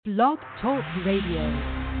Blog Talk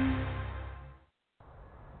Radio.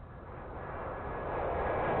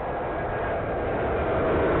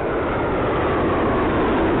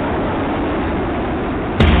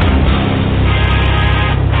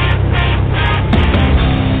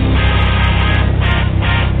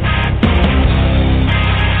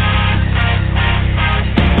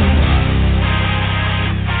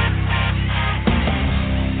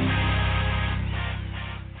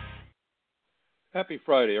 Happy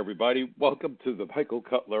Friday, everybody. Welcome to the Michael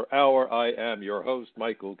Cutler Hour. I am your host,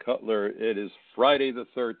 Michael Cutler. It is Friday the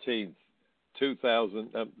 13th,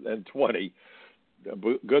 2020.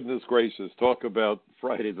 Goodness gracious, talk about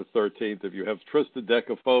Friday the 13th. If you have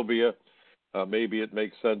triskaidekaphobia, maybe it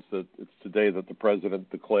makes sense that it's today that the president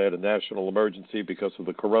declared a national emergency because of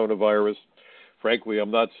the coronavirus. Frankly,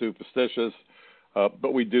 I'm not superstitious,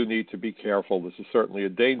 but we do need to be careful. This is certainly a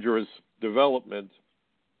dangerous development.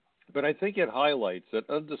 But I think it highlights, it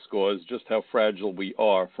underscores just how fragile we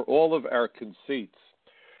are for all of our conceits,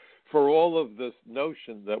 for all of this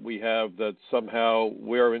notion that we have that somehow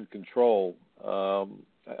we're in control.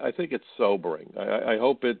 I think it's sobering. I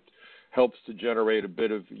hope it helps to generate a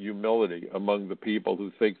bit of humility among the people who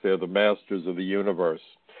think they're the masters of the universe.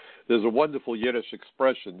 There's a wonderful Yiddish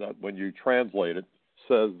expression that when you translate it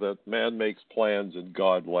says that man makes plans and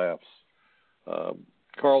God laughs.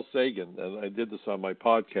 Carl Sagan, and I did this on my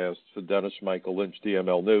podcast for Dennis Michael Lynch,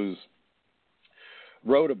 DML News,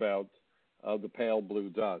 wrote about the pale blue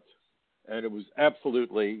dot. And it was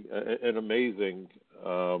absolutely an amazing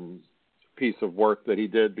piece of work that he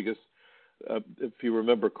did because if you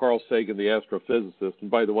remember Carl Sagan, the astrophysicist,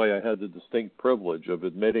 and by the way, I had the distinct privilege of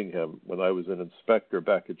admitting him when I was an inspector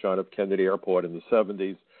back at John F. Kennedy Airport in the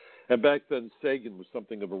 70s. And back then, Sagan was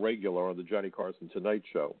something of a regular on the Johnny Carson Tonight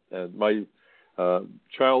Show. And my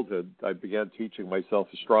childhood, I began teaching myself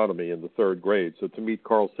astronomy in the third grade. So to meet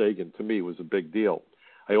Carl Sagan, to me, was a big deal.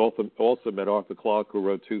 I also met Arthur Clarke, who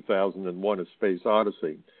wrote 2001: A Space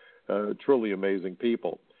Odyssey. Truly amazing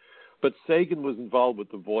people. But Sagan was involved with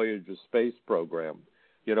the Voyager space program,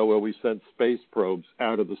 where we sent space probes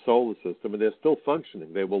out of the solar system, and they're still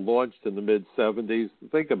functioning. They were launched in the mid-'70s.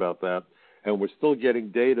 Think about that. And we're still getting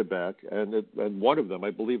data back. And one of them, I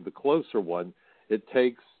believe the closer one, it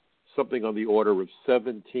takes something on the order of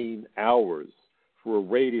 17 hours for a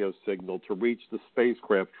radio signal to reach the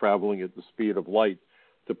spacecraft traveling at the speed of light.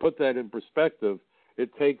 To put that in perspective,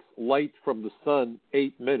 it takes light from the sun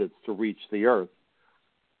 8 minutes to reach the Earth,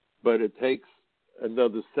 but it takes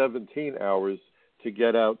another 17 hours to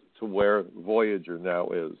get out to where Voyager now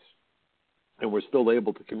is. And we're still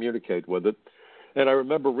able to communicate with it. And I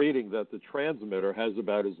remember reading that the transmitter has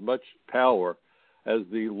about as much power as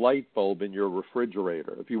the light bulb in your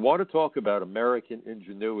refrigerator. If you want to talk about American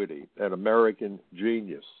ingenuity and American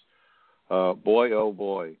genius, boy, oh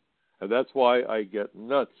boy. And that's why I get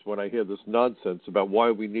nuts when I hear this nonsense about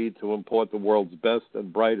why we need to import the world's best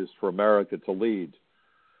and brightest for America to lead.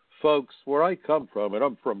 Folks, where I come from, and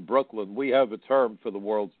I'm from Brooklyn, we have a term for the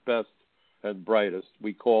world's best and brightest.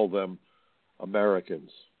 We call them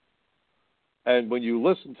Americans. And when you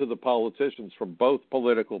listen to the politicians from both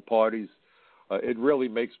political parties, it really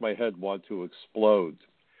makes my head want to explode.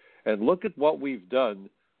 And look at what we've done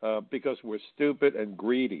because we're stupid and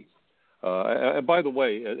greedy. And by the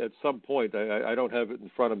way, at some point, I don't have it in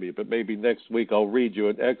front of me, but maybe next week I'll read you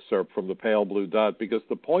an excerpt from the pale blue dot, because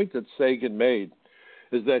the point that Sagan made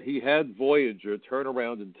is that he had Voyager turn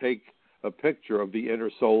around and take a picture of the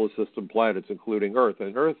inner solar system planets, including Earth.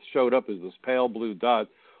 And Earth showed up as this pale blue dot,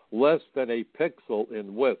 less than a pixel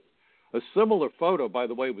in width. A similar photo, by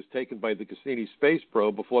the way, was taken by the Cassini space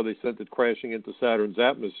probe before they sent it crashing into Saturn's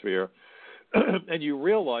atmosphere. And you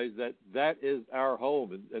realize that that is our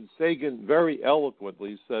home. And Sagan very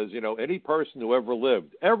eloquently says, any person who ever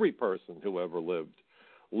lived, every person who ever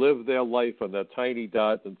lived their life on that tiny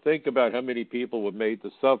dot, and think about how many people were made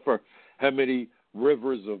to suffer, how many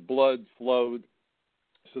rivers of blood flowed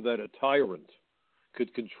so that a tyrant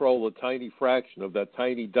could control a tiny fraction of that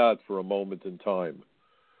tiny dot for a moment in time.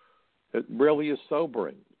 It really is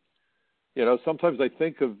sobering. Sometimes I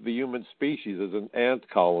think of the human species as an ant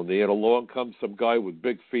colony, and along comes some guy with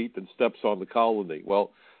big feet and steps on the colony.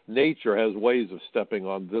 Well, nature has ways of stepping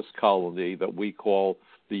on this colony that we call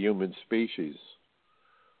the human species.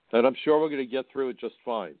 And I'm sure we're going to get through it just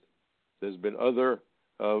fine. There's been other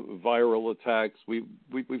viral attacks. We've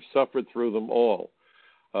suffered through them all,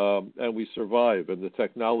 and we survive. And the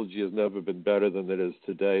technology has never been better than it is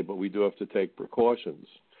today, but we do have to take precautions.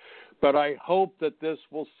 But I hope that this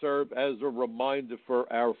will serve as a reminder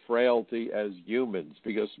for our frailty as humans,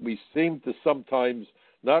 because we seem to sometimes,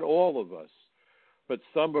 not all of us, but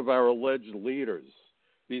some of our alleged leaders,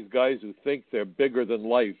 these guys who think they're bigger than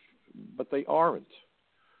life, but they aren't.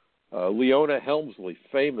 Leona Helmsley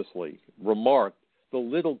famously remarked, the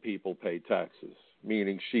little people pay taxes,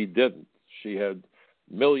 meaning she didn't. She had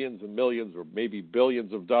millions and millions or maybe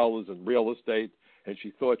billions of dollars in real estate, and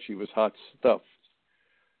she thought she was hot stuff.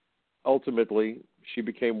 Ultimately, she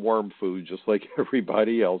became worm food just like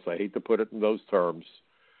everybody else. I hate to put it in those terms.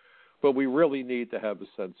 But we really need to have a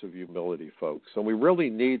sense of humility, folks. And we really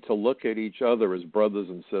need to look at each other as brothers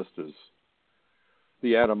and sisters.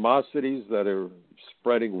 The animosities that are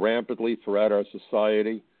spreading rampantly throughout our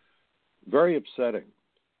society, very upsetting.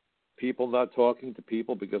 People not talking to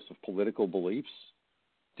people because of political beliefs.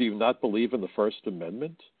 Do you not believe in the First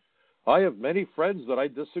Amendment? I have many friends that I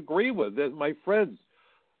disagree with. They're my friends,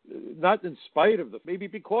 not in spite of maybe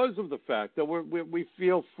because of the fact that we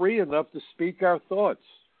feel free enough to speak our thoughts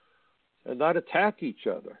and not attack each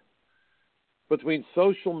other. Between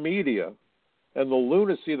social media and the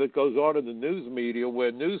lunacy that goes on in the news media,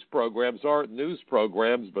 where news programs aren't news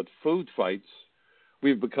programs but food fights,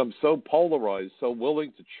 we've become so polarized, so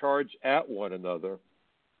willing to charge at one another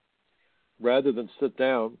rather than sit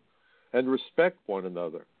down and respect one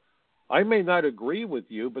another. I may not agree with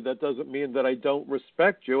you, but that doesn't mean that I don't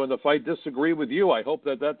respect you. And if I disagree with you, I hope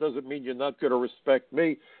that doesn't mean you're not going to respect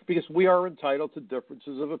me, because we are entitled to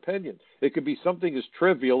differences of opinion. It could be something as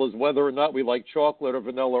trivial as whether or not we like chocolate or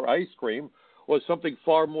vanilla ice cream, or something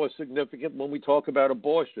far more significant when we talk about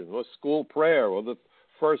abortion or school prayer or the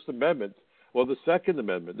First Amendment or the Second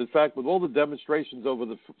Amendment. In fact, with all the demonstrations over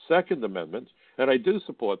the Second Amendment, and I do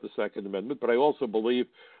support the Second Amendment, but I also believe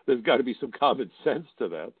there's got to be some common sense to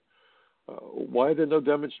that. Why are there no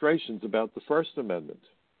demonstrations about the First Amendment?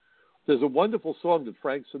 There's a wonderful song that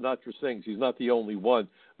Frank Sinatra sings. He's not the only one,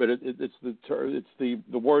 but it's the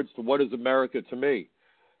words to "What is America to Me?"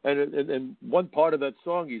 And in one part of that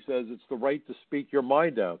song, he says, "It's the right to speak your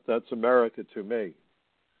mind out. That's America to me."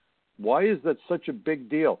 Why is that such a big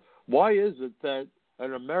deal? Why is it that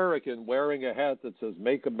an American wearing a hat that says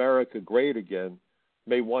 "Make America Great Again"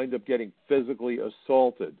 may wind up getting physically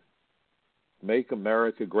assaulted? Make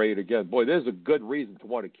America great again. Boy, there's a good reason to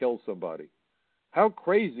want to kill somebody. How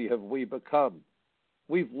crazy have we become?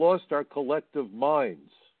 We've lost our collective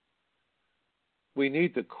minds. We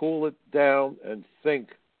need to cool it down and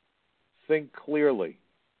think clearly.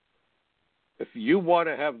 If you want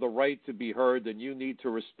to have the right to be heard, then you need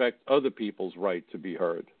to respect other people's right to be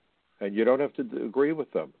heard. And you don't have to agree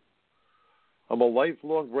with them. I'm a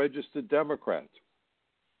lifelong registered Democrat.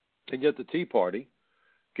 And yet the Tea Party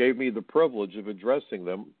gave me the privilege of addressing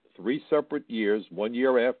them 3 separate years, one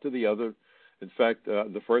year after the other. In fact,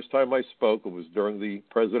 the first time I spoke, it was during the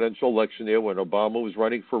presidential election year when Obama was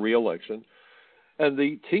running for re-election. And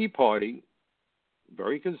the Tea Party,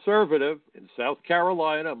 very conservative, in South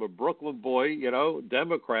Carolina, I'm a Brooklyn boy,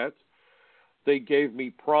 Democrat, they gave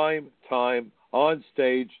me prime time on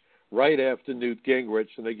stage right after Newt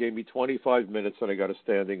Gingrich, and they gave me 25 minutes, and I got a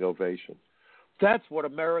standing ovation. That's what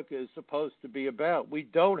America is supposed to be about. We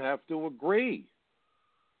don't have to agree.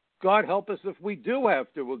 God help us if we do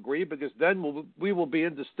have to agree, because then we will be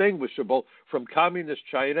indistinguishable from communist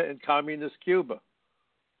China and communist Cuba.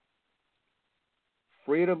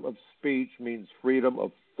 Freedom of speech means freedom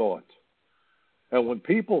of thought. And when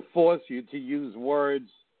people force you to use words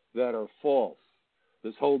that are false,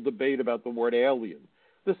 this whole debate about the word alien,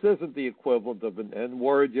 this isn't the equivalent of an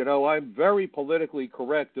N-word. I'm very politically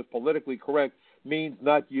correct if politically correct means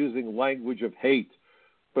not using language of hate.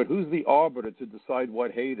 But who's the arbiter to decide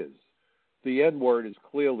what hate is? The N-word is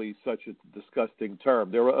clearly such a disgusting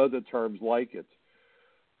term. There are other terms like it.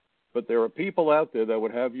 But there are people out there that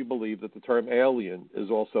would have you believe that the term alien is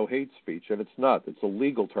also hate speech, and it's not. It's a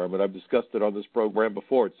legal term, and I've discussed it on this program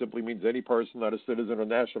before. It simply means any person not a citizen or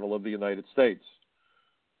national of the United States.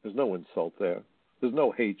 There's no insult there. There's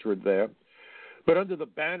no hatred there. But under the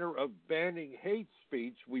banner of banning hate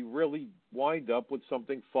speech, we really wind up with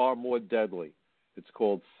something far more deadly. It's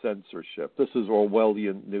called censorship. This is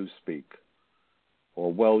Orwellian newspeak.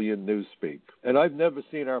 Orwellian newspeak. And I've never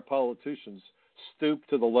seen our politicians stoop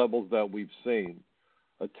to the levels that we've seen,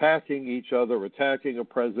 attacking each other, attacking a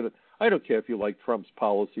president. I don't care if you like Trump's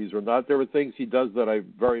policies or not. There are things he does that I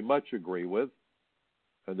very much agree with,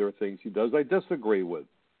 and there are things he does I disagree with.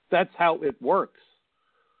 That's how it works.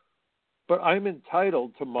 But I'm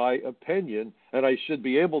entitled to my opinion, and I should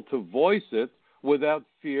be able to voice it without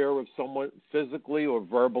fear of someone physically or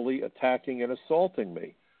verbally attacking and assaulting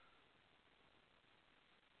me.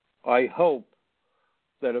 I hope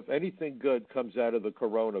that if anything good comes out of the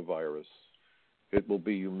coronavirus, it will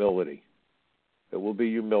be humility. It will be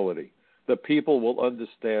humility. The people will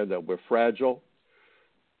understand that we're fragile,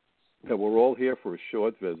 that we're all here for a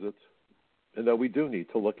short visit, and that we do need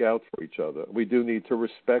to look out for each other. We do need to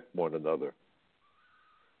respect one another.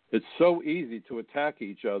 It's so easy to attack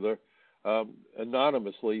each other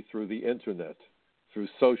anonymously through the internet, through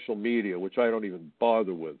social media, which I don't even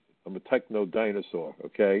bother with. I'm a techno dinosaur,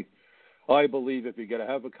 okay? I believe if you're going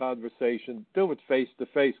to have a conversation, do it face to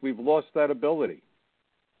face. We've lost that ability.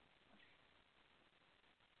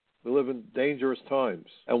 We live in dangerous times,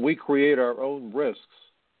 and we create our own risks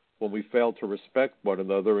when we fail to respect one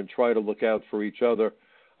another and try to look out for each other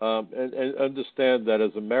and understand that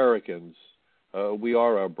as Americans, we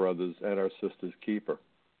are our brothers and our sisters' keeper.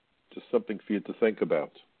 Just something for you to think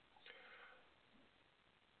about.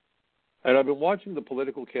 And I've been watching the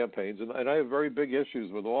political campaigns, and I have very big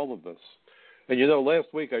issues with all of this. And, you know,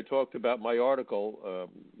 last week I talked about my article,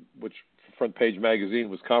 which Front Page Magazine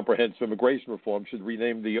was Comprehensive Immigration Reform should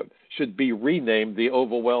be renamed the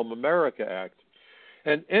Overwhelm America Act.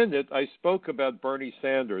 And in it, I spoke about Bernie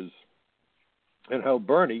Sanders and how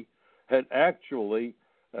Bernie had actually,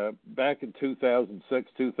 back in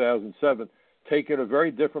 2006, 2007, taken a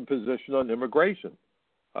very different position on immigration.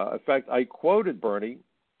 In fact, I quoted Bernie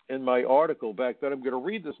in my article back then. I'm going to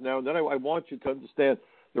read this now, and then I want you to understand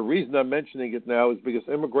the reason I'm mentioning it now is because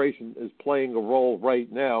immigration is playing a role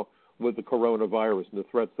right now with the coronavirus and the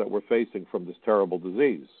threats that we're facing from this terrible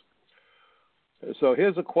disease. So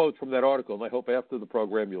here's a quote from that article, and I hope after the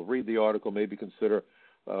program you'll read the article, maybe consider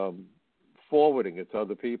forwarding it to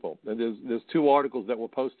other people. And there's two articles that were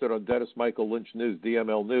posted on Dennis Michael Lynch News,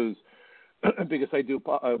 DML News, because I do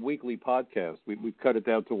a weekly podcast. We've cut it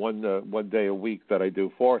down to one day a week that I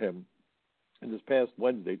do for him. And this past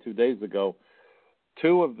Wednesday, 2 days ago,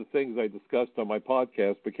 two of the things I discussed on my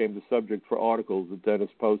podcast became the subject for articles that Dennis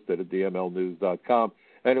posted at dmlnews.com.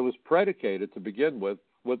 And it was predicated to begin with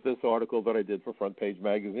this article that I did for Front Page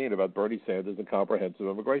Magazine about Bernie Sanders and comprehensive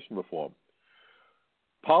immigration reform.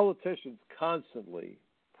 Politicians constantly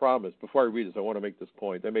promise, before I read this, I want to make this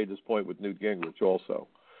point. I made this point with Newt Gingrich also.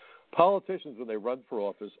 Politicians, when they run for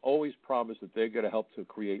office, always promise that they're going to help to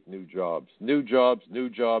create new jobs, new jobs, new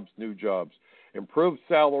jobs, new jobs, improve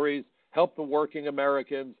salaries, help the working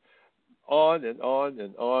Americans, on and on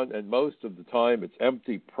and on, and most of the time it's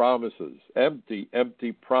empty promises,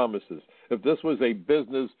 empty promises. If this was a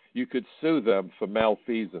business, you could sue them for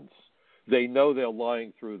malfeasance. They know they're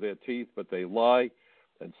lying through their teeth, but they lie,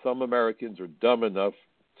 and some Americans are dumb enough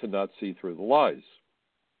to not see through the lies.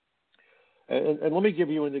 And let me give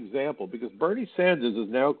you an example, because Bernie Sanders is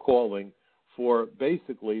now calling for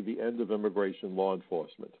basically the end of immigration law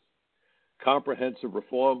enforcement. Comprehensive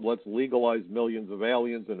reform, let's legalize millions of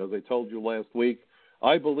aliens. And as I told you last week,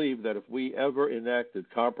 I believe that if we ever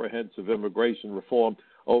enacted comprehensive immigration reform,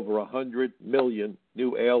 over 100 million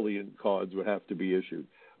new alien cards would have to be issued.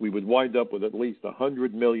 We would wind up with at least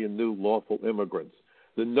 100 million new lawful immigrants.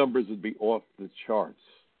 The numbers would be off the charts.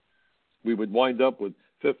 We would wind up with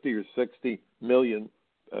 50 or 60 million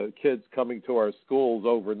kids coming to our schools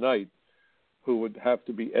overnight who would have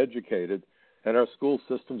to be educated, and our school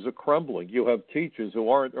systems are crumbling. You have teachers who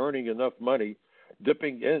aren't earning enough money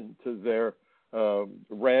dipping into their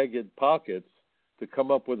ragged pockets to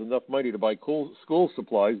come up with enough money to buy school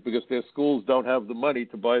supplies because their schools don't have the money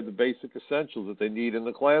to buy the basic essentials that they need in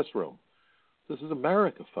the classroom. This is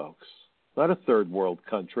America, folks, not a third world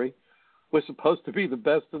country. We're supposed to be the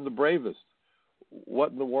best and the bravest.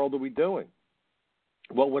 What in the world are we doing?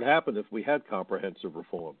 What would happen if we had comprehensive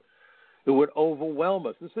reform? It would overwhelm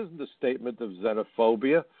us. This isn't a statement of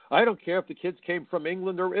xenophobia. I don't care if the kids came from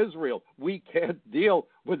England or Israel. We can't deal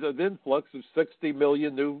with an influx of 60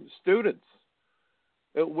 million new students.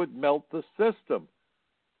 It would melt the system.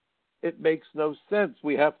 It makes no sense.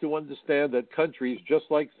 We have to understand that countries, just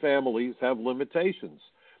like families, have limitations.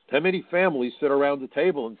 How many families sit around the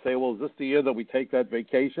table and say, well, is this the year that we take that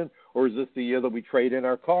vacation, or is this the year that we trade in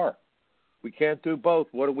our car? We can't do both.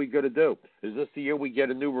 What are we going to do? Is this the year we get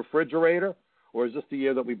a new refrigerator, or is this the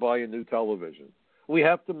year that we buy a new television? We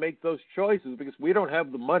have to make those choices because we don't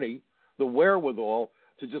have the money, the wherewithal,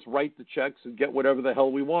 to just write the checks and get whatever the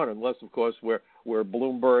hell we want, unless, of course, we're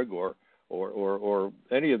Bloomberg or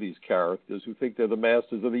any of these characters who think they're the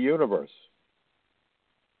masters of the universe.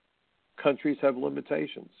 Countries have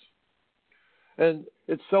limitations. And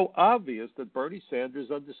it's so obvious that Bernie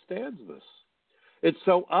Sanders understands this. It's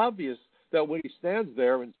so obvious that when he stands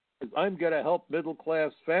there and says, I'm going to help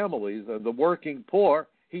middle-class families and the working poor,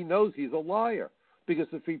 he knows he's a liar. Because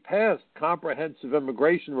if he passed comprehensive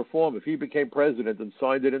immigration reform, if he became president and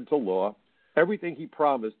signed it into law, everything he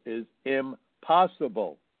promised is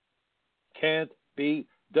impossible. Can't be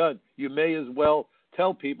done. You may as well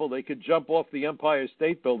tell people they could jump off the Empire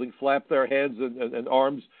State Building, flap their hands and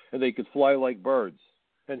arms, and they could fly like birds.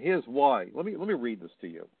 And here's why. Let me read this to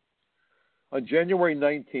you. On January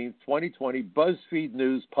 19th, 2020, BuzzFeed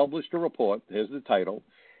News published a report. Here's the title.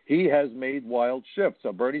 He has made wild shifts.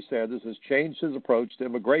 So Bernie Sanders has changed his approach to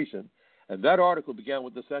immigration. And that article began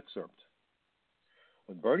with this excerpt.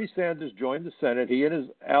 When Bernie Sanders joined the Senate, he and his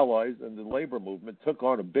allies in the labor movement took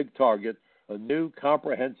on a big target, a new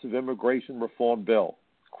comprehensive immigration reform bill.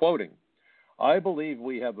 Quoting, I believe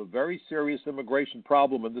we have a very serious immigration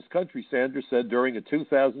problem in this country, Sanders said during a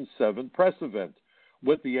 2007 press event,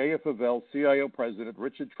 with the AFL-CIO president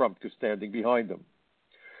Richard Trumka standing behind him.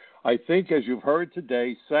 I think, as you've heard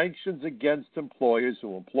today, sanctions against employers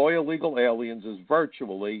who employ illegal aliens is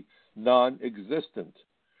virtually non-existent.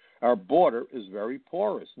 Our border is very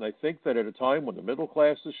porous, and I think that at a time when the middle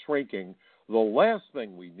class is shrinking, the last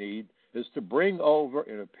thing we need is to bring over,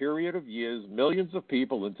 in a period of years, millions of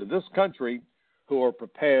people into this country who are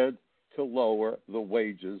prepared to lower the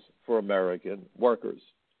wages for American workers.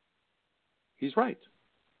 He's right.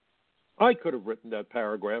 I could have written that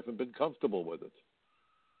paragraph and been comfortable with it.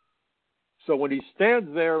 So when he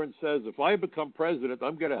stands there and says, if I become president,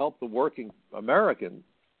 I'm going to help the working American,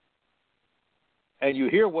 and you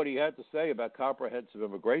hear what he had to say about comprehensive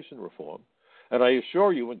immigration reform, and I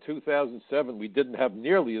assure you in 2007 we didn't have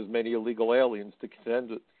nearly as many illegal aliens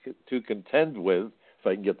to contend with, if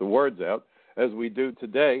I can get the words out, as we do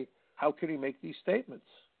today, how can he make these statements?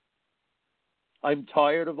 I'm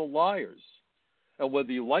tired of the liars. And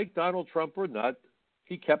whether you like Donald Trump or not,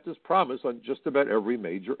 he kept his promise on just about every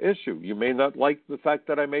major issue. You may not like the fact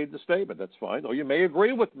that I made the statement. That's fine. Or you may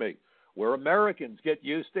agree with me. We're Americans. Get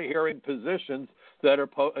used to hearing positions that are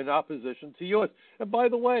in opposition to yours. And by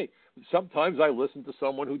the way, sometimes I listen to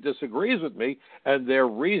someone who disagrees with me, and their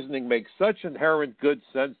reasoning makes such inherent good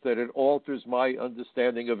sense that it alters my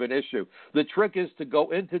understanding of an issue. The trick is to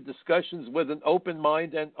go into discussions with an open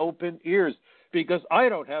mind and open ears, because I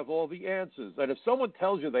don't have all the answers. And if someone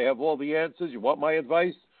tells you they have all the answers, you want my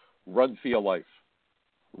advice? Run for your life.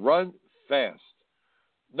 Run fast.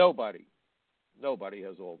 Nobody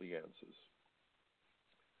has all the answers.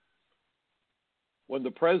 When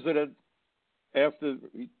the president, after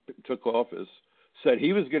he took office, said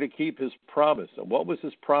he was going to keep his promise, and what was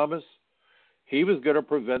his promise? He was going to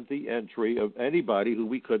prevent the entry of anybody who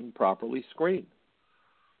we couldn't properly screen.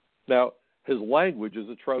 Now, his language is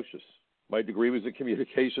atrocious. My degree was in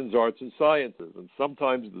communications, arts, and sciences, and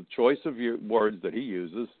sometimes the choice of words that he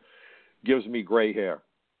uses gives me gray hair.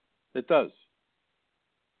 It does.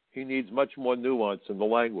 He needs much more nuance in the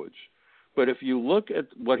language. But if you look at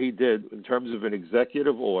what he did in terms of an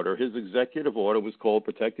executive order, his executive order was called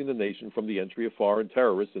Protecting the Nation from the Entry of Foreign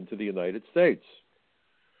Terrorists into the United States.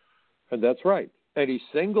 And that's right. And he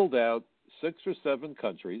singled out 6 or 7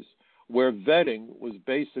 countries where vetting was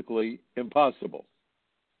basically impossible.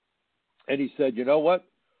 And he said, you know what?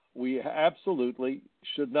 We absolutely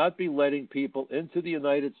should not be letting people into the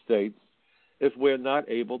United States if we're not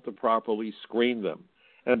able to properly screen them.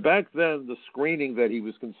 And back then, the screening that he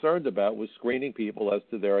was concerned about was screening people as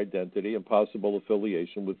to their identity and possible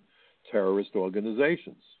affiliation with terrorist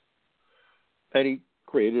organizations. And he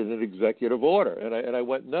created an executive order. And I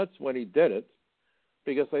went nuts when he did it,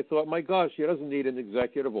 because I thought, my gosh, he doesn't need an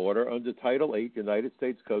executive order. Under Title 8, United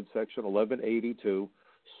States Code Section 1182,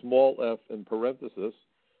 small f in parenthesis,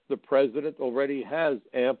 the president already has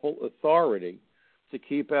ample authority to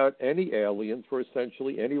keep out any aliens for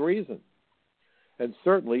essentially any reason. And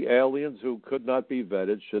certainly aliens who could not be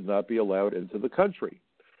vetted should not be allowed into the country.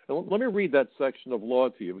 And let me read that section of law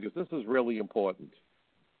to you, because this is really important.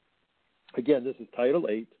 Again, this is Title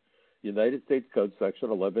 8, United States Code Section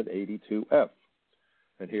 1182F.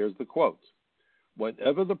 And here's the quote.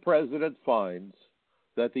 Whenever the president finds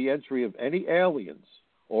that the entry of any aliens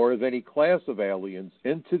or of any class of aliens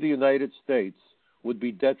into the United States would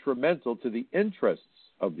be detrimental to the interests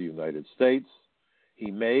of the United States, he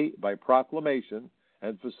may, by proclamation,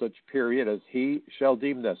 and for such period as he shall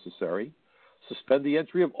deem necessary, suspend the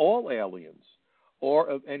entry of all aliens or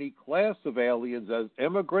of any class of aliens as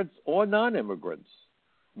immigrants or non-immigrants,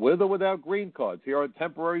 with or without green cards, here on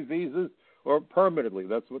temporary visas or permanently.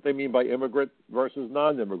 That's what they mean by immigrant versus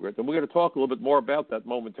non-immigrant. And we're going to talk a little bit more about that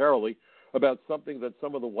momentarily, about something that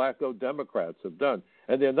some of the wacko Democrats have done.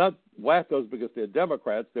 And they're not wackos because they're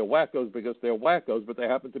Democrats. They're wackos because they're wackos, but they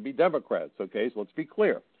happen to be Democrats, okay? So let's be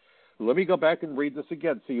clear. Let me go back and read this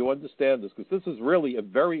again so you understand this, because this is really a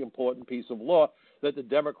very important piece of law that the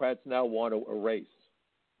Democrats now want to erase.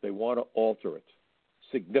 They want to alter it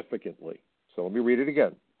significantly. So let me read it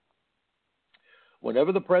again.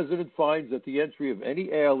 Whenever the President finds that the entry of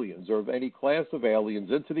any aliens or of any class of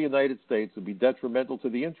aliens into the United States would be detrimental to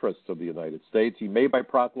the interests of the United States, he may, by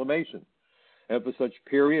proclamation, and for such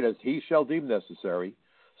period as he shall deem necessary,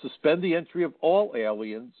 suspend the entry of all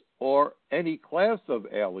aliens or any class of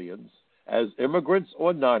aliens as immigrants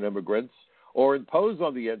or non-immigrants, or impose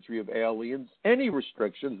on the entry of aliens any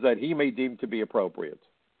restrictions that he may deem to be appropriate.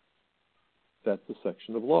 That's the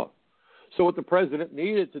section of law. So what the President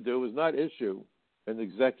needed to do was not issue an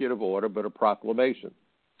executive order, but a proclamation.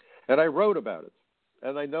 And I wrote about it.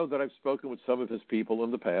 And I know that I've spoken with some of his people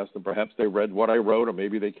in the past, and perhaps they read what I wrote, or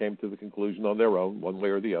maybe they came to the conclusion on their own, one way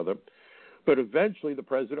or the other. But eventually the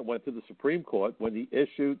President went to the Supreme Court when he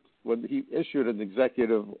issued an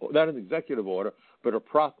executive, not an executive order, but a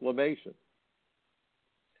proclamation.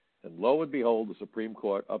 And lo and behold, the Supreme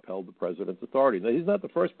Court upheld the President's authority. Now, he's not the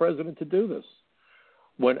first president to do this.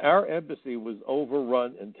 When our embassy was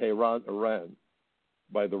overrun in Tehran, Iran,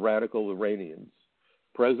 by the radical Iranians,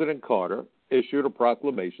 President Carter issued a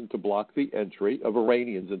proclamation to block the entry of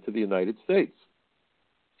Iranians into the United States.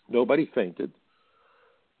 Nobody fainted.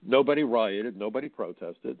 Nobody rioted. Nobody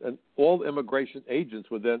protested. And all immigration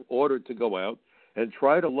agents were then ordered to go out and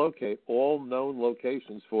try to locate all known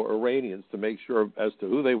locations for Iranians to make sure as to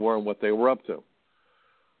who they were and what they were up to.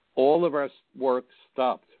 All of our work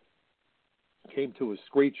stopped, came to a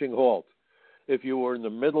screeching halt. If you were in the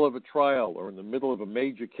middle of a trial or in the middle of a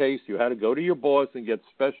major case, you had to go to your boss and get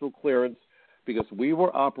special clearance because we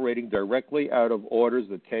were operating directly out of orders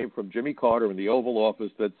that came from Jimmy Carter in the Oval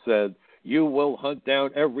Office that said, you will hunt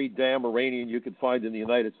down every damn Iranian you can find in the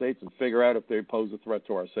United States and figure out if they pose a threat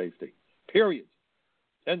to our safety. Period.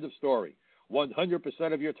 End of story.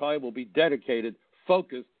 100% of your time will be dedicated,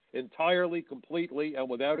 focused, entirely, completely, and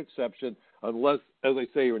without exception, unless, as I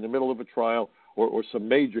say, you're in the middle of a trial or some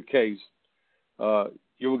major case,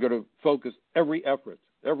 you were going to focus every effort,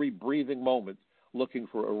 every breathing moment looking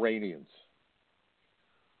for Iranians.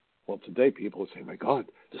 Well, today people are saying, my God,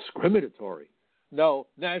 discriminatory. No,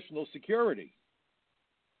 national security.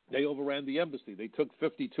 They overran the embassy. They took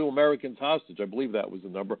 52 Americans hostage. I believe that was the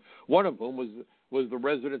number. One of them was the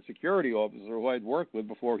resident security officer who I'd worked with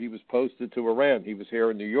before he was posted to Iran. He was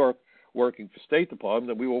here in New York working for State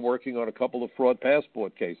Department, and we were working on a couple of fraud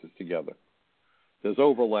passport cases together. There's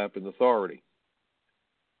overlap in authority.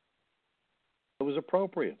 It was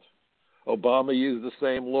appropriate. Obama used the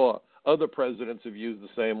same law. Other presidents have used the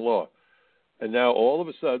same law. And now all of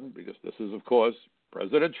a sudden, because this is, of course,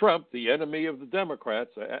 President Trump, the enemy of the Democrats,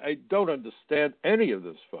 I don't understand any of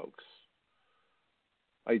this, folks.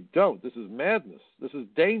 I don't. This is madness. This is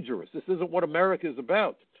dangerous. This isn't what America is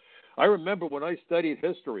about. I remember when I studied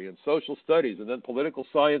history and social studies and then political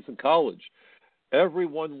science in college,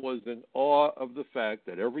 everyone was in awe of the fact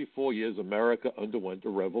that every 4 years America underwent a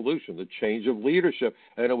revolution, a change of leadership,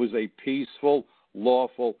 and it was a peaceful,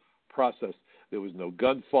 lawful process. There was no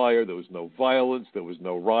gunfire, there was no violence, there was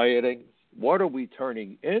no rioting. What are we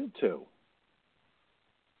turning into?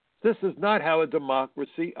 This is not how a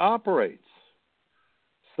democracy operates.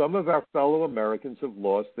 Some of our fellow Americans have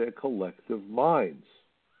lost their collective minds.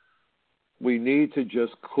 We need to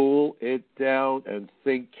just cool it down and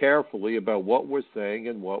think carefully about what we're saying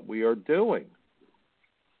and what we are doing.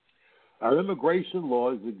 Our immigration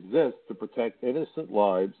laws exist to protect innocent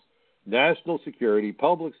lives, national security,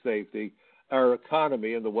 public safety, our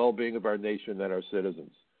economy, and the well-being of our nation and our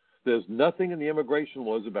citizens. There's nothing in the immigration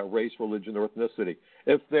laws about race, religion, or ethnicity.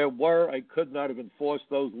 If there were, I could not have enforced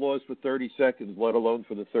those laws for 30 seconds, let alone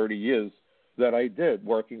for the 30 years that I did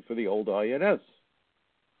working for the old INS.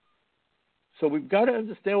 So we've got to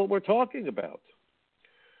understand what we're talking about.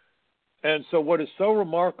 And so what is so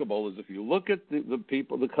remarkable is if you look at the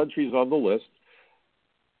people, the countries on the list,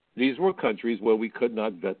 these were countries where we could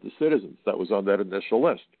not vet the citizens. That was on that initial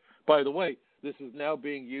list. By the way, this is now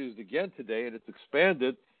being used again today, and it's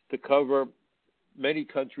expanded to cover many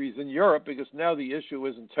countries in Europe because now the issue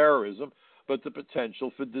isn't terrorism, but the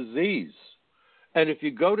potential for disease. And if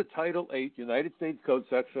you go to Title 8, United States Code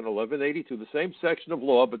Section 1182, the same section of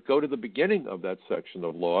law, but go to the beginning of that section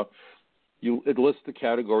of law, it lists the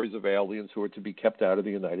categories of aliens who are to be kept out of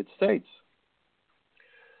the United States.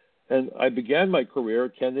 And I began my career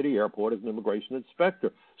at Kennedy Airport as an immigration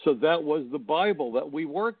inspector. So that was the Bible that we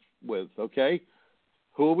worked with, okay?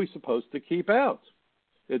 Who are we supposed to keep out?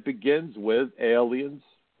 It begins with aliens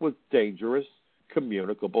with dangerous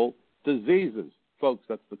communicable diseases. Folks,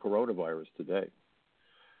 that's the coronavirus today.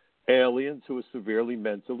 Aliens who are severely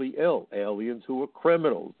mentally ill, aliens who are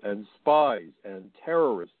criminals and spies and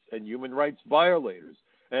terrorists and human rights violators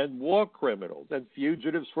and war criminals and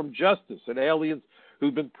fugitives from justice and aliens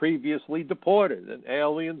who've been previously deported and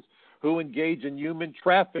aliens who engage in human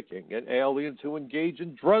trafficking and aliens who engage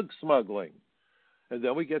in drug smuggling. And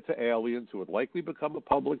then we get to aliens who would likely become a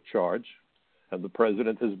public charge. And the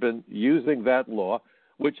president has been using that law,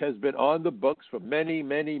 which has been on the books for many,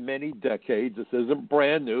 many, many decades. This isn't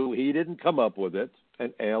brand new. He didn't come up with it.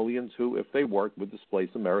 And aliens who, if they worked, would displace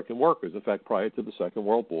American workers. In fact, prior to the Second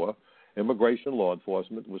World War, immigration law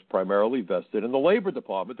enforcement was primarily vested in the Labor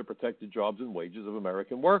Department to protect the jobs and wages of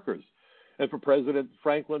American workers. And for President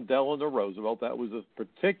Franklin Delano Roosevelt, that was of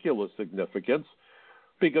particular significance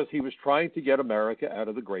because he was trying to get America out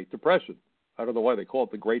of the Great Depression. I don't know why they call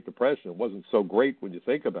it the Great Depression. It wasn't so great when you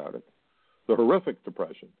think about it. The horrific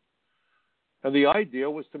depression. And the idea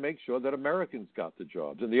was to make sure that Americans got the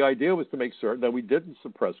jobs. And the idea was to make certain that we didn't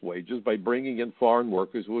suppress wages by bringing in foreign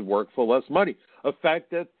workers who would work for less money, a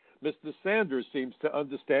fact that Mr. Sanders seems to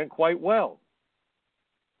understand quite well.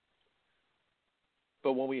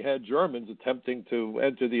 But when we had Germans attempting to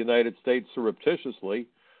enter the United States surreptitiously,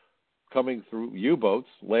 coming through U-boats,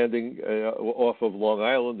 landing off of Long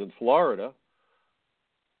Island in Florida,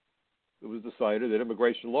 it was decided that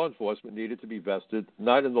immigration law enforcement needed to be vested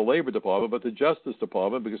not in the Labor Department, but the Justice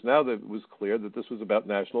Department, because now that it was clear that this was about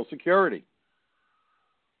national security.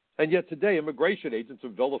 And yet today, immigration agents are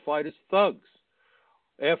vilified as thugs.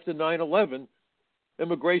 After 9/11,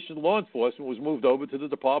 immigration law enforcement was moved over to the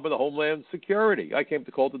Department of Homeland Security. I came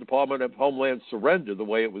to call it the Department of Homeland Surrender, the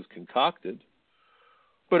way it was concocted.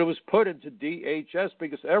 But it was put into DHS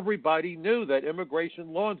because everybody knew that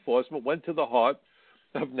immigration law enforcement went to the heart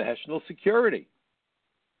of national security.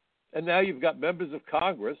 And now you've got members of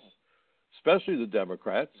Congress, especially the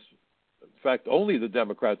Democrats, in fact, only the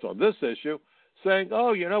Democrats on this issue, saying,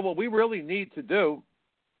 oh, you know what we really need to do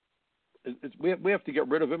is we have to get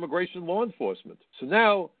rid of immigration law enforcement. So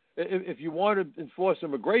now, if you want to enforce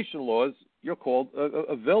immigration laws, you're called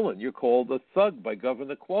a villain. You're called a thug by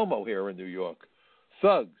Governor Cuomo here in New York.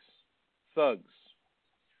 Thugs.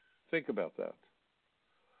 Think about that.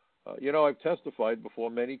 I've testified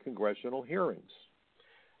before many congressional hearings.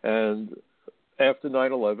 And after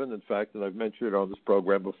 9/11, in fact, and I've mentioned it on this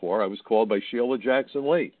program before, I was called by Sheila Jackson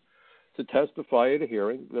Lee to testify at a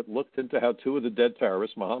hearing that looked into how two of the dead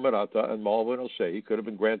terrorists, Mohammed Atta and Malvin El-Shehhi, could have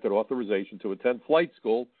been granted authorization to attend flight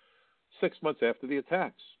school 6 months after the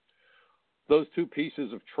attacks. Those two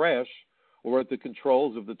pieces of trash were at the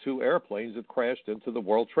controls of the two airplanes that crashed into the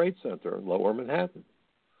World Trade Center in Lower Manhattan.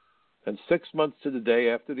 And 6 months to the day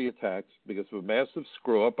after the attacks, because of a massive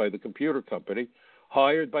screw-up by the computer company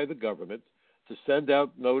hired by the government to send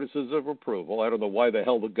out notices of approval. I don't know why the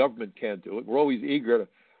hell the government can't do it. We're always eager to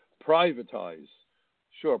privatize.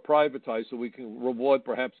 Sure, privatize so we can reward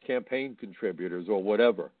perhaps campaign contributors or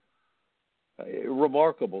whatever.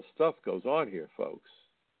 Remarkable stuff goes on here, folks.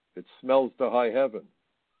 It smells to high heaven.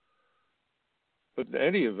 But in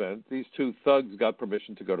any event, these two thugs got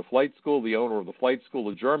permission to go to flight school. The owner of the flight school,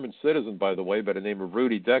 a German citizen, by the way, by the name of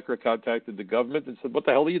Rudy Decker, contacted the government and said, what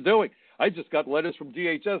the hell are you doing? I just got letters from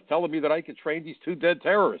DHS telling me that I could train these two dead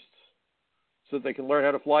terrorists so that they can learn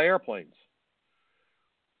how to fly airplanes.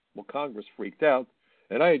 Well, Congress freaked out,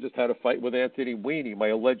 and I had just had a fight with Anthony Weenie, my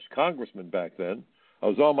alleged congressman back then. I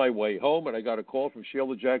was on my way home, and I got a call from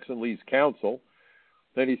Sheila Jackson Lee's counsel.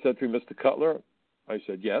 Then he said to me, Mr. Cutler, I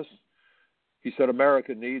said, yes. He said,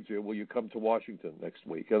 America needs you. Will you come to Washington next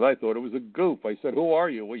week? And I thought it was a goof. I said, who are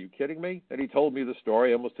you? Were you kidding me? And he told me the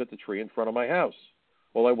story. I almost hit the tree in front of my house.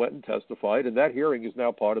 Well, I went and testified, and that hearing is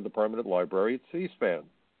now part of the permanent library at C-SPAN.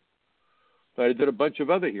 I did a bunch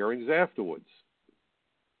of other hearings afterwards.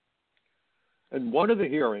 And one of the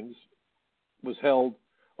hearings was held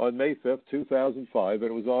on May 5th, 2005,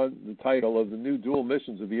 and it was on the title of the new dual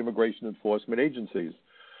missions of the immigration enforcement agencies,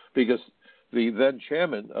 because the then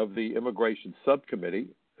chairman of the immigration subcommittee,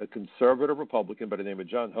 a conservative Republican by the name of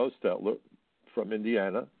John Hostetler from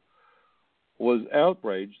Indiana, was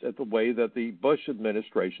outraged at the way that the Bush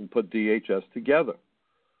administration put DHS together.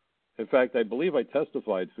 In fact, I believe I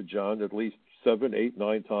testified for John at least 7, 8,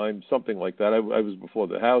 9 times, something like that. I was before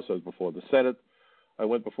the House. I was before the Senate. I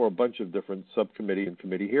went before a bunch of different subcommittee and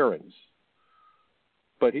committee hearings.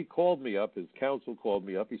 But he called me up. His counsel called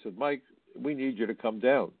me up. He said, Mike, we need you to come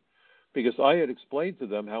down. Because I had explained to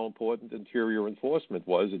them how important interior enforcement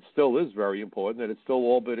was. It still is very important, and it's still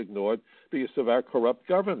all been ignored because of our corrupt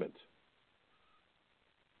government.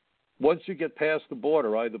 Once you get past the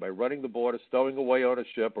border, either by running the border, stowing away on a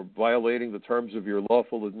ship, or violating the terms of your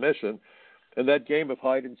lawful admission, in that game of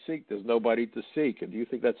hide and seek, there's nobody to seek. And do you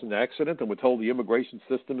think that's an accident? And we're told the immigration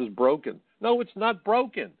system is broken. No, it's not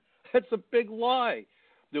broken. That's a big lie.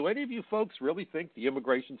 Do any of you folks really think the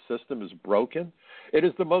immigration system is broken? It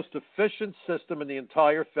is the most efficient system in the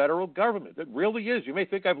entire federal government. It really is. You may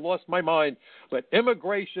think I've lost my mind, but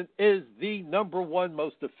immigration is the number one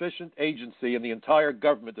most efficient agency in the entire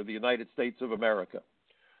government of the United States of America.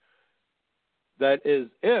 That is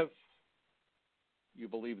if you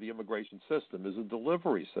believe the immigration system is a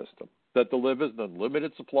delivery system that delivers an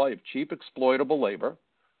unlimited supply of cheap, exploitable labor.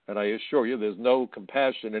 And I assure you, there's no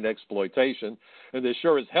compassion in exploitation, and there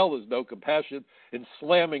sure as hell is no compassion in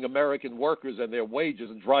slamming American workers and their wages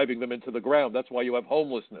and driving them into the ground. That's why you have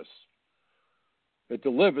homelessness. It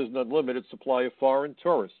delivers an unlimited supply of foreign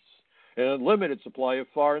tourists, an unlimited supply of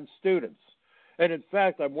foreign students. And in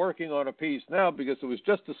fact, I'm working on a piece now because it was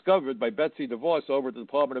just discovered by Betsy DeVos over at the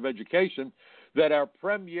Department of Education that our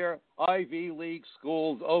premier Ivy League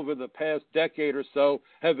schools over the past decade or so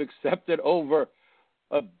have accepted over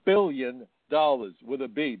 $1 billion, with a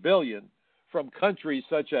B, billion, from countries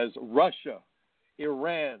such as Russia,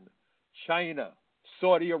 Iran, China,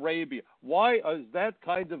 Saudi Arabia. Why is that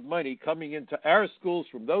kind of money coming into our schools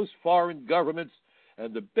from those foreign governments?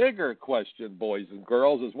 And the bigger question, boys and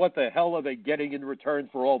girls, is what the hell are they getting in return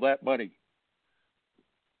for all that money?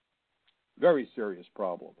 Very serious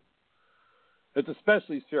problem. It's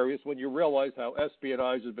especially serious when you realize how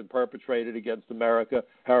espionage has been perpetrated against America,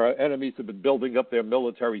 how our enemies have been building up their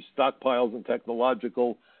military stockpiles and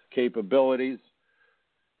technological capabilities.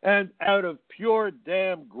 And out of pure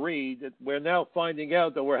damn greed, we're now finding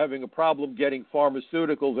out that we're having a problem getting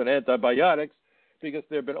pharmaceuticals and antibiotics because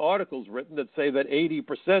there have been articles written that say that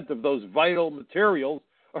 80% of those vital materials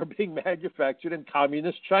are being manufactured in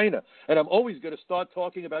communist China. And I'm always going to start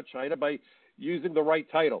talking about China by using the right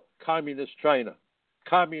title, Communist China,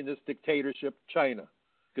 Communist Dictatorship China,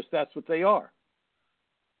 because that's what they are.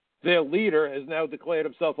 Their leader has now declared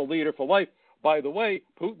himself a leader for life. By the way,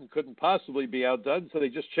 Putin couldn't possibly be outdone, so they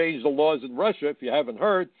just changed the laws in Russia, if you haven't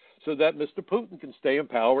heard, so that Mr. Putin can stay in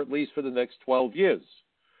power at least for the next 12 years.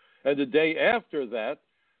 And the day after that,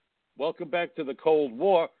 welcome back to the Cold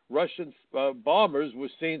War, Russian bombers were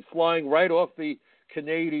seen flying right off the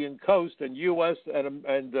Canadian coast, and U.S.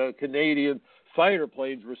 and Canadian fighter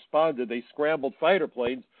planes responded. They scrambled fighter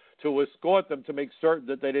planes to escort them to make certain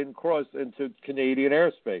that they didn't cross into Canadian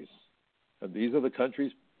airspace. And these are the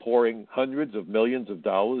countries pouring hundreds of millions of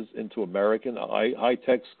dollars into American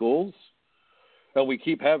high-tech schools. And we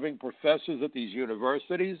keep having professors at these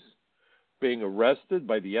universities being arrested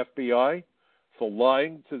by the FBI for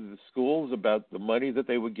lying to the schools about the money that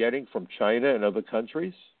they were getting from China and other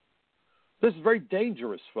countries. This is very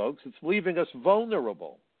dangerous, folks. It's leaving us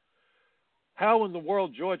vulnerable. How in the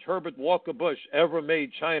world George Herbert Walker Bush ever made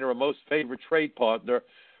China a most favored trade partner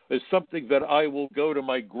is something that I will go to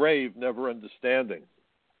my grave never understanding.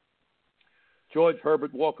 George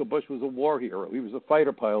Herbert Walker Bush was a war hero. He was a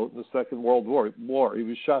fighter pilot in the Second World War. He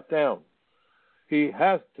was shot down. He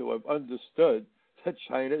has to have understood that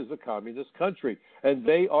China is a communist country, and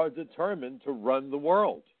they are determined to run the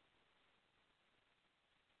world.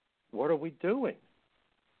 What are we doing?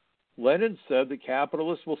 Lenin said the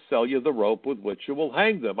capitalists will sell you the rope with which you will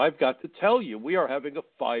hang them. I've got to tell you, we are having a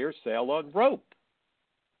fire sale on rope.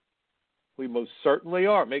 We most certainly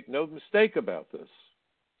are. Make no mistake about this.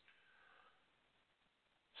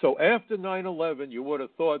 So after 9/11, you would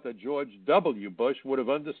have thought that George W. Bush would have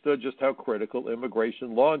understood just how critical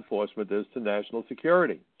immigration law enforcement is to national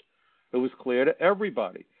security. It was clear to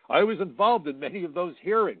everybody. I was involved in many of those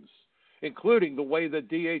hearings, including the way that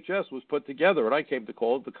DHS was put together, and I came to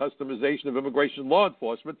call it the customization of immigration law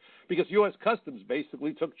enforcement because U.S. Customs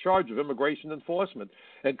basically took charge of immigration enforcement,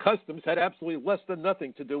 and Customs had absolutely less than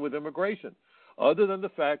nothing to do with immigration, other than the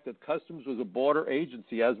fact that Customs was a border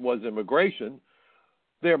agency, as was immigration.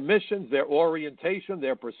 Their missions, their orientation,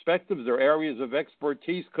 their perspectives, their areas of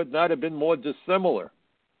expertise could not have been more dissimilar.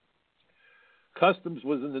 Customs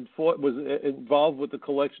was involved with the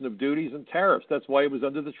collection of duties and tariffs. That's why it was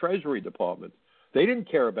under the Treasury Department. They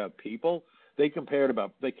didn't care about people. They cared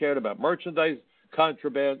about merchandise,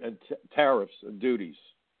 contraband, and tariffs and duties.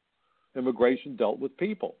 Immigration dealt with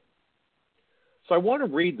people. So I want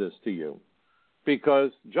to read this to you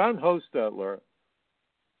because John Hostetler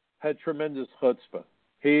had tremendous chutzpah.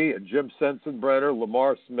 He and Jim Sensenbrenner,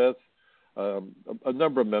 Lamar Smith, a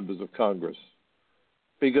number of members of Congress,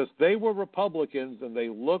 because they were Republicans and they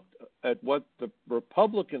looked at what the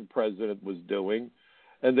Republican president was doing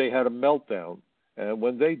and they had a meltdown. And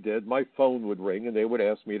when they did, my phone would ring and they would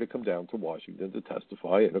ask me to come down to Washington to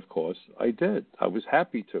testify. And of course, I did. I was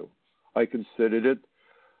happy to. I considered it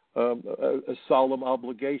a solemn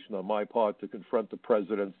obligation on my part to confront the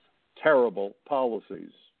president's terrible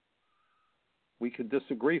policies. We can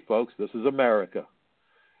disagree, folks. This is America.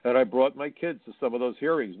 And I brought my kids to some of those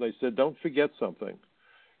hearings, and they said, don't forget something.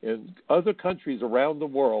 In other countries around the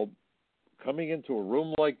world, coming into a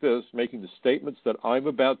room like this, making the statements that I'm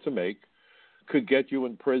about to make, could get you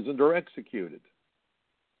imprisoned or executed.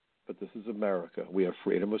 But this is America. We have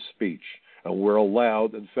freedom of speech, and we're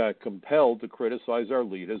allowed, in fact, compelled to criticize our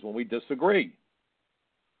leaders when we disagree.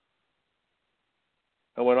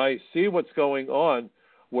 And when I see what's going on,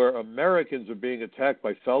 where Americans are being attacked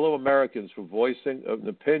by fellow Americans for voicing an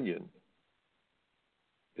opinion,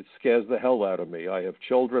 it scares the hell out of me. I have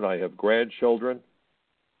children. I have grandchildren.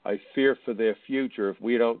 I fear for their future if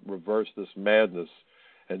we don't reverse this madness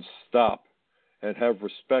and stop and have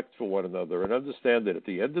respect for one another and understand that at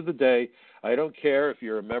the end of the day, I don't care if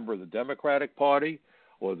you're a member of the Democratic Party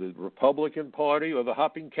or the Republican Party or the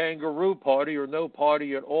Hopping Kangaroo Party or no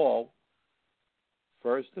party at all.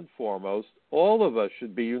 First and foremost, all of us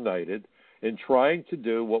should be united in trying to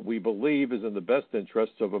do what we believe is in the best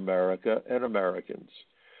interests of America and Americans.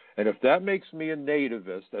 And if that makes me a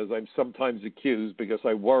nativist, as I'm sometimes accused because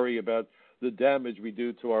I worry about the damage we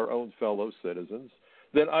do to our own fellow citizens,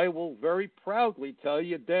 then I will very proudly tell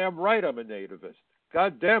you, damn right I'm a nativist.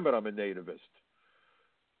 God damn it, I'm a nativist.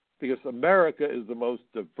 Because America is the most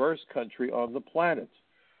diverse country on the planet.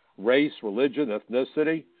 Race, religion,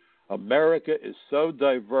 ethnicity. America is so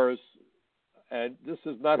diverse, and this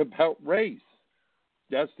is not about race.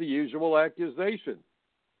 That's the usual accusation.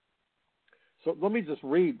 So let me just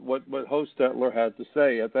read what host Cutler had to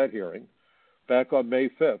say at that hearing back on May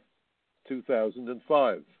 5th,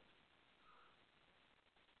 2005.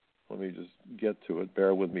 Let me just get to it.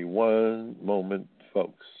 Bear with me one moment,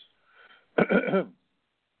 folks.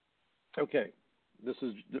 Okay, this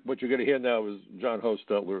is what you're going to hear now is John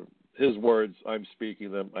Hostetler. His words, I'm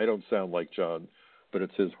speaking them. I don't sound like John, but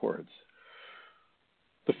it's his words.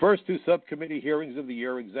 The first two subcommittee hearings of the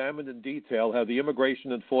year examined in detail how the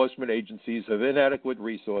immigration enforcement agencies have inadequate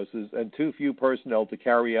resources and too few personnel to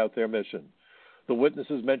carry out their mission. The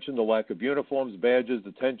witnesses mentioned the lack of uniforms, badges,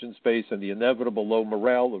 detention space, and the inevitable low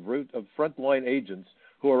morale of frontline agents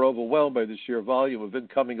who are overwhelmed by the sheer volume of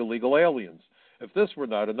incoming illegal aliens. If this were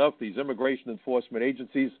not enough, these immigration enforcement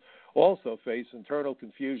agencies also face internal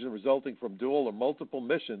confusion resulting from dual or multiple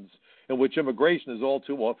missions in which immigration is all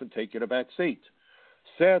too often taking a back seat.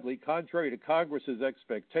 Sadly, contrary to Congress's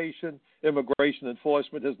expectation, immigration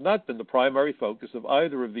enforcement has not been the primary focus of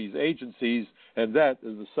either of these agencies, and that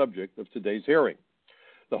is the subject of today's hearing.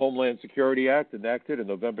 The Homeland Security Act, enacted in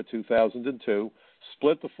November 2002,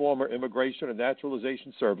 split the former Immigration and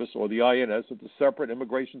Naturalization Service, or the INS, into separate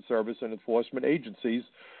immigration service and enforcement agencies,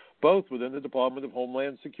 both within the Department of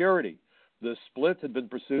Homeland Security. This split had been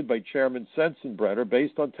pursued by Chairman Sensenbrenner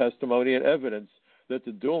based on testimony and evidence that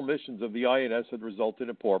the dual missions of the INS had resulted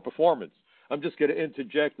in poor performance. I'm just going to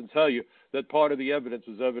interject and tell you that part of the evidence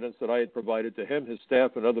was evidence that I had provided to him, his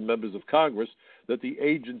staff, and other members of Congress that the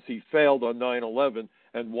agency failed on 9/11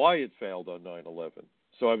 and why it failed on 9/11.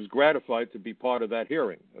 So I was gratified to be part of that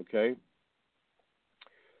hearing, okay?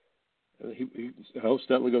 Host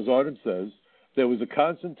Cutler goes on and says, there was a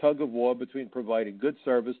constant tug of war between providing good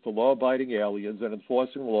service to law-abiding aliens and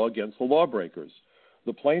enforcing law against the lawbreakers.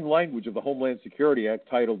 The plain language of the Homeland Security Act,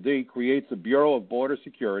 Title D, creates a Bureau of Border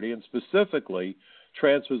Security and specifically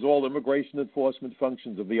transfers all immigration enforcement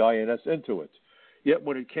functions of the INS into it. Yet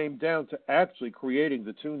when it came down to actually creating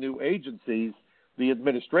the two new agencies, the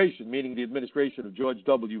administration, meaning the administration of George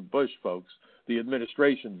W. Bush, folks, the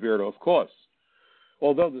administration veered off course.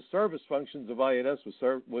 Although the service functions of INS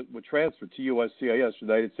were transferred to USCIS,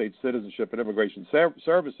 United States Citizenship and Immigration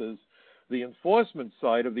Services, the enforcement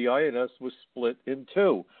side of the INS was split in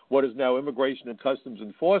two. What is now Immigration and Customs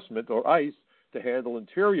Enforcement, or ICE, to handle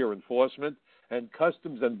interior enforcement, and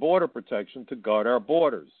Customs and Border Protection to guard our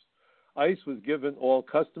borders. ICE was given all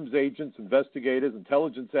customs agents, investigators,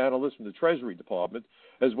 intelligence analysts from the Treasury Department,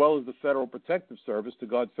 as well as the Federal Protective Service to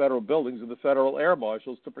guard federal buildings and the federal air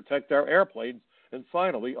marshals to protect our airplanes, and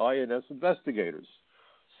finally, INS investigators.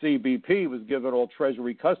 CBP was given all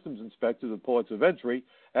Treasury Customs inspectors at ports of entry,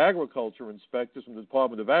 agriculture inspectors from the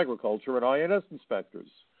Department of Agriculture, and INS inspectors.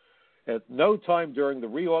 At no time during the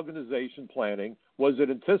reorganization planning was it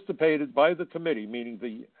anticipated by the committee, meaning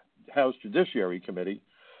the House Judiciary Committee,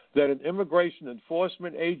 that an immigration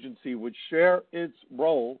enforcement agency would share its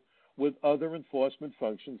role with other enforcement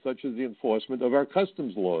functions, such as the enforcement of our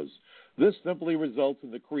customs laws. This simply results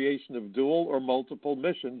in the creation of dual or multiple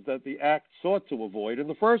missions that the Act sought to avoid in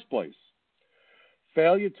the first place.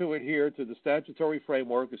 Failure to adhere to the statutory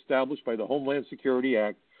framework established by the Homeland Security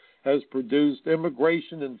Act has produced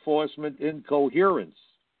immigration enforcement incoherence.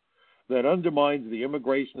 that undermines the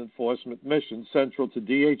immigration enforcement mission central to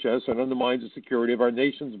DHS and undermines the security of our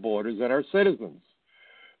nation's borders and our citizens.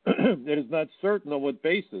 It is not certain on what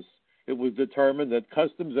basis it was determined that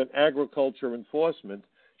Customs and Agriculture Enforcement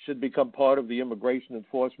should become part of the Immigration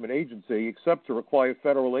Enforcement Agency, except to require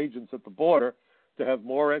federal agents at the border to have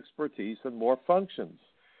more expertise and more functions.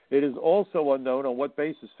 It is also unknown on what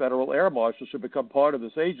basis federal air marshals should become part of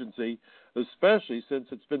this agency, especially since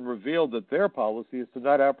it's been revealed that their policy is to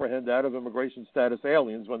not apprehend out of immigration status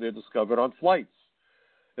aliens when they're discovered on flights.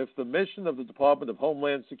 If the mission of the Department of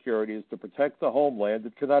Homeland Security is to protect the homeland,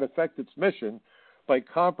 it cannot affect its mission by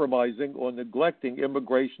compromising or neglecting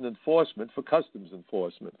immigration enforcement for customs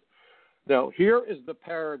enforcement. Now, here is the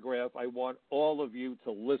paragraph I want all of you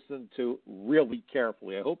to listen to really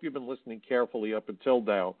carefully. I hope you've been listening carefully up until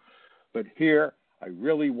now, but here I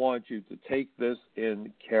really want you to take this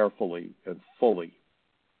in carefully and fully.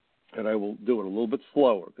 And I will do it a little bit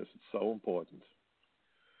slower because it's so important.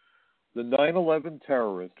 The 9/11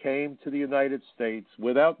 terrorists came to the United States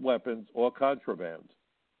without weapons or contraband.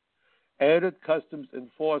 Added customs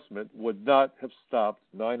enforcement would not have stopped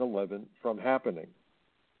 9/11 from happening.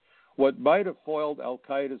 What might have foiled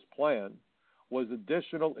al-Qaeda's plan was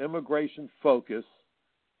additional immigration focus,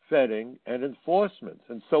 vetting, and enforcement.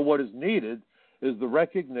 And so what is needed is the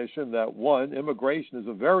recognition that, one, immigration is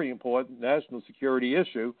a very important national security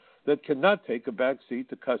issue that cannot take a backseat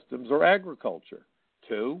to customs or agriculture.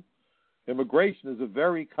 Two, immigration is a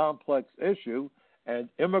very complex issue, and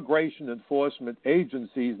immigration enforcement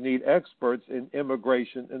agencies need experts in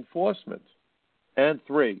immigration enforcement. And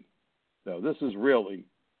three, now this is really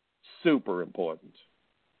super important,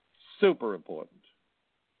 super important.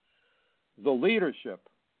 The leadership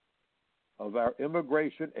of our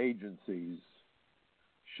immigration agencies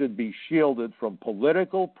should be shielded from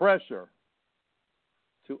political pressure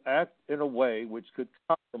to act in a way which could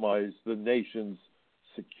compromise the nation's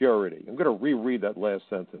security. I'm going to reread that last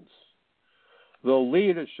sentence. The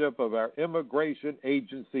leadership of our immigration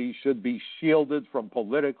agency should be shielded from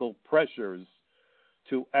political pressures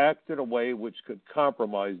to act in a way which could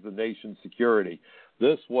compromise the nation's security.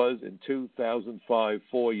 This was in 2005,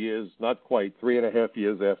 4 years, not quite, 3.5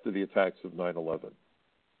 years after the attacks of 9/11.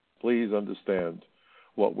 Please understand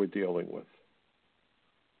what we're dealing with.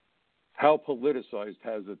 How politicized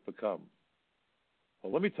has it become?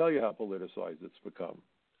 Well, let me tell you how politicized it's become.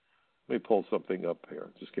 Let me pull something up here.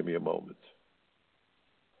 Just give me a moment.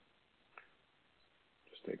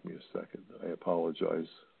 Just take me a second. I apologize.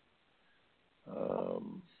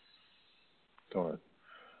 Darn.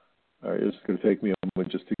 All right, it's going to take me a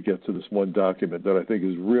moment just to get to this one document that I think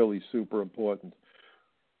is really super important.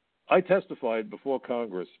 I testified before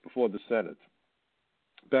Congress, before the Senate,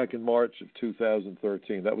 back in March of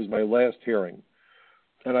 2013. That was my last hearing.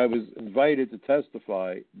 And I was invited to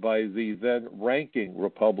testify by the then ranking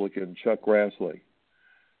Republican, Chuck Grassley.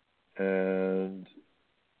 And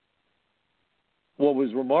what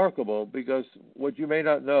was remarkable, because what you may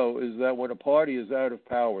not know is that when a party is out of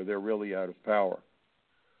power, they're really out of power.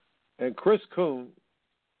 And Chris Coon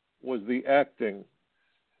was the acting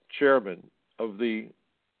chairman of the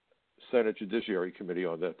Senate Judiciary Committee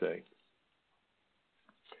on that day.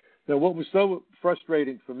 Now, what was so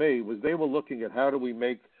frustrating for me was they were looking at how do we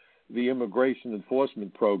make the immigration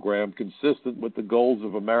enforcement program consistent with the goals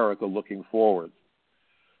of America looking forward.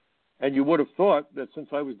 And you would have thought that since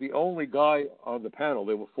I was the only guy on the panel,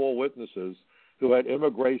 there were 4 witnesses who had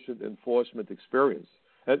immigration enforcement experience.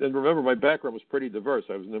 And remember, my background was pretty diverse.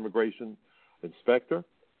 I was an immigration inspector.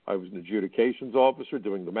 I was an adjudications officer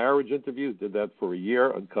doing the marriage interviews, did that for a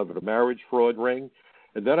year, uncovered a marriage fraud ring.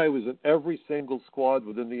 And then I was in every single squad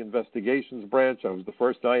within the investigations branch. I was the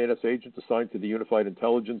first INS agent assigned to the Unified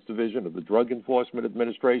Intelligence Division of the Drug Enforcement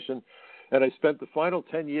Administration. And I spent the final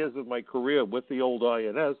 10 years of my career with the old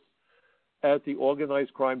INS at the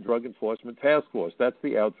Organized Crime Drug Enforcement Task Force. That's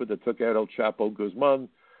the outfit that took out El Chapo Guzman,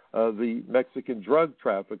 the Mexican drug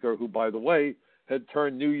trafficker who, by the way, had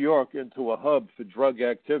turned New York into a hub for drug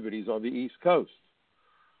activities on the East Coast.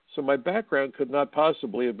 So my background could not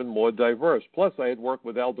possibly have been more diverse. Plus, I had worked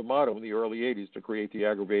with Al D'Amato in the early 80s to create the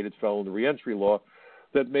aggravated felon reentry law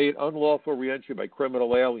that made unlawful reentry by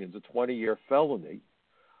criminal aliens a 20-year felony,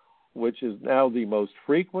 which is now the most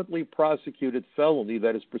frequently prosecuted felony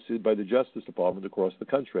that is pursued by the Justice Department across the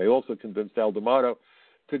country. I also convinced Al D'Amato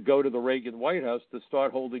to go to the Reagan White House to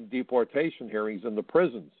start holding deportation hearings in the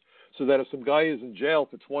prisons, so that if some guy is in jail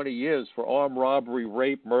for 20 years for armed robbery,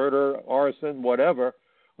 rape, murder, arson, whatever,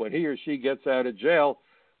 when he or she gets out of jail,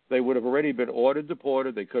 they would have already been ordered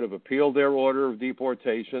deported. They could have appealed their order of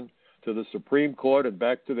deportation to the Supreme Court and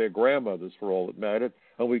back to their grandmothers for all it mattered,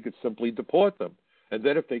 and we could simply deport them. And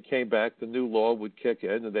then if they came back, the new law would kick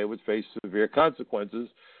in and they would face severe consequences,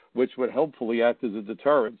 which would hopefully act as a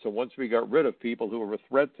deterrent. So once we got rid of people who were a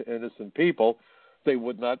threat to innocent people, they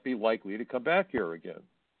would not be likely to come back here again.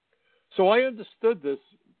 So I understood this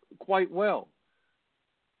quite well.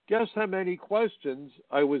 Guess how many questions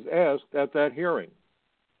I was asked at that hearing?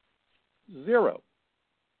 0.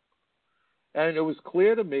 And it was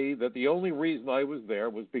clear to me that the only reason I was there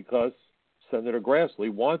was because Senator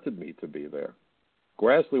Grassley wanted me to be there.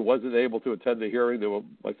 Grassley wasn't able to attend the hearing. There were,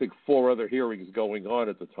 I think, 4 other hearings going on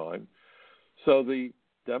at the time. So the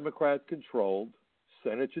Democrat-controlled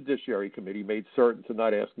Senate Judiciary Committee made certain to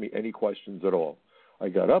not ask me any questions at all. I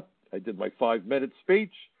got up, I did my 5-minute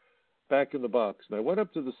speech, back in the box. And I went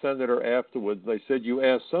up to the senator afterwards, and I said, you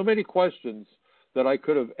asked so many questions that I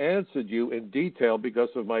could have answered you in detail because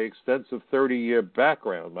of my extensive 30-year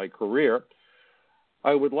background, my career.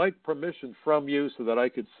 I would like permission from you so that I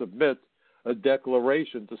could submit a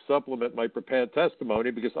declaration to supplement my prepared testimony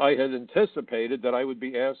because I had anticipated that I would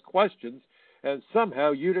be asked questions, and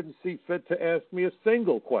somehow you didn't see fit to ask me a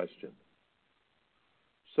single question.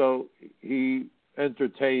 So he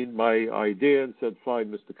entertained my idea and said, fine,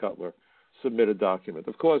 Mr. Cutler, submit a document.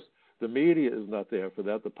 Of course, the media is not there for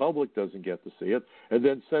that. The public doesn't get to see it. And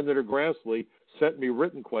then Senator Grassley sent me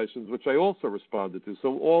written questions, which I also responded to.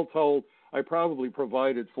 So all told, I probably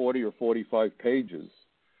provided 40 or 45 pages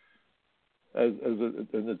as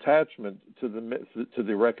an attachment to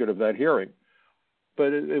the record of that hearing.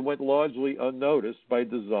 But it went largely unnoticed by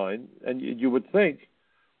design, and you would think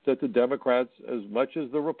that the Democrats, as much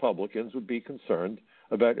as the Republicans, would be concerned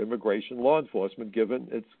about immigration law enforcement, given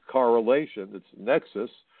its correlation, its nexus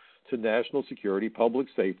to national security, public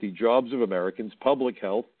safety, jobs of Americans, public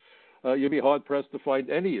health. You'd be hard-pressed to find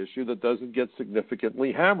any issue that doesn't get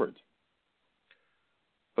significantly hammered.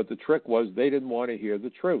 But the trick was they didn't want to hear the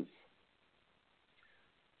truth.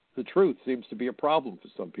 The truth seems to be a problem for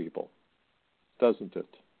some people, doesn't it?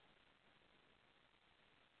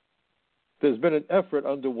 There's been an effort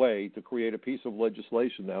underway to create a piece of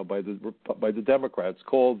legislation now by the Democrats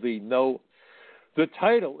called the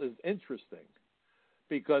title is interesting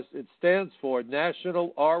because it stands for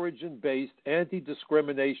National Origin-Based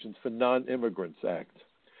Anti-Discrimination for Non-Immigrants Act.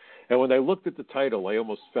 And when I looked at the title, I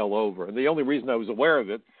almost fell over. And the only reason I was aware of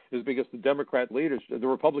it is because the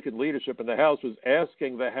Republican leadership in the House was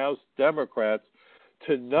asking the House Democrats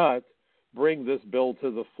to not bring this bill to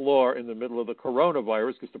the floor in the middle of the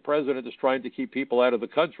coronavirus because the president is trying to keep people out of the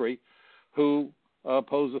country who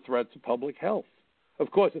pose a threat to public health.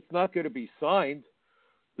 Of course, it's not going to be signed.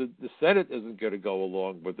 The Senate isn't going to go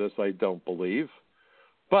along with this, I don't believe.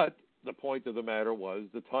 But the point of the matter was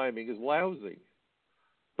the timing is lousy.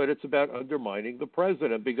 But it's about undermining the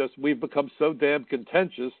president because we've become so damn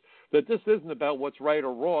contentious that this isn't about what's right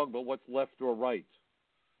or wrong, but what's left or right.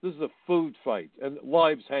 This is a food fight, and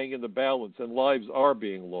lives hang in the balance, and lives are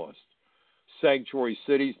being lost. Sanctuary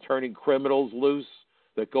cities turning criminals loose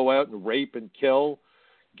that go out and rape and kill,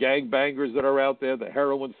 gangbangers that are out there, the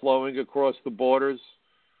heroin flowing across the borders.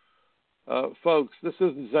 Folks, this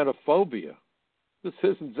isn't xenophobia. This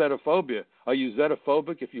isn't xenophobia. Are you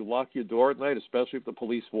xenophobic if you lock your door at night, especially if the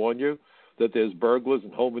police warn you that there's burglars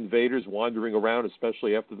and home invaders wandering around,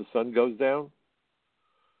 especially after the sun goes down?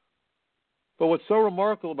 But what's so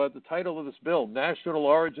remarkable about the title of this bill, National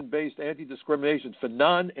Origin-Based Anti-Discrimination for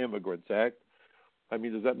Non-Immigrants Act, I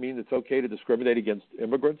mean, does that mean it's okay to discriminate against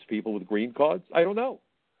immigrants, people with green cards? I don't know.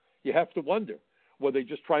 You have to wonder. Were they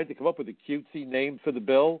just trying to come up with a cutesy name for the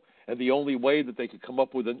bill, and the only way that they could come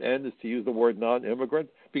up with an N is to use the word non-immigrant?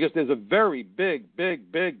 Because there's a very big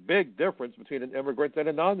difference between an immigrant and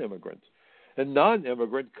a non-immigrant. A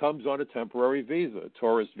non-immigrant comes on a temporary visa, a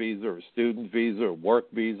tourist visa, or a student visa, or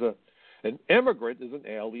work visa. An immigrant is an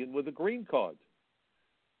alien with a green card.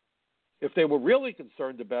 If they were really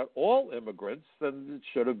concerned about all immigrants, then it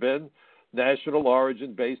should have been National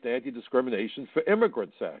Origin-Based Anti-Discrimination for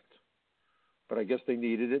Immigrants Act. But I guess they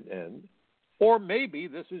needed an N. Or maybe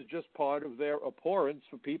this is just part of their abhorrence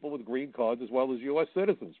for people with green cards as well as U.S.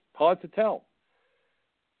 citizens. Hard to tell.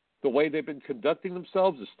 The way they've been conducting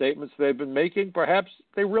themselves, the statements they've been making, perhaps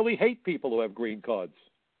they really hate people who have green cards.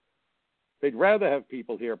 They'd rather have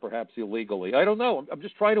people here perhaps illegally. I don't know. I'm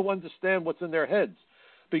just trying to understand what's in their heads.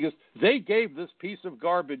 Because they gave this piece of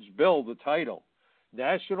garbage bill the title,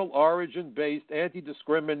 National Origin-Based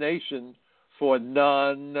Anti-Discrimination for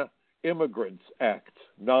Non-Immigrants Act.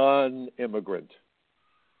 Non-immigrant.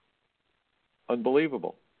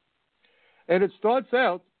 Unbelievable. And it starts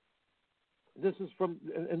out, this is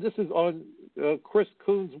on Chris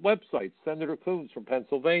Coons' website, Senator Coons from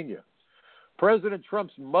Pennsylvania. President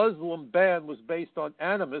Trump's Muslim ban was based on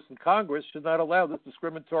animus, and Congress should not allow this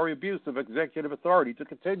discriminatory abuse of executive authority to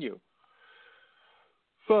continue.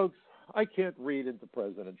 Folks, I can't read into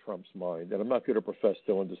President Trump's mind, and I'm not going to profess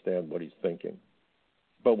to understand what he's thinking.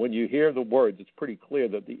 But when you hear the words, it's pretty clear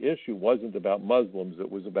that the issue wasn't about Muslims.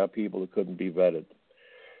 It was about people who couldn't be vetted.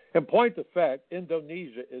 In point of fact,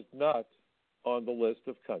 Indonesia is not on the list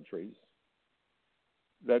of countries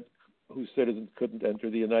whose citizens couldn't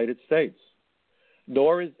enter the United States.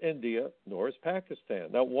 Nor is India, nor is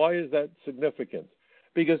Pakistan. Now, why is that significant?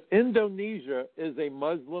 Because Indonesia is a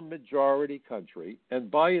Muslim-majority country and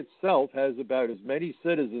by itself has about as many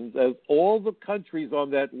citizens as all the countries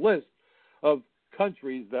on that list of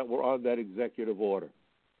countries that were on that executive order.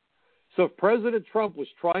 So if President Trump was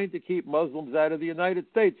trying to keep Muslims out of the United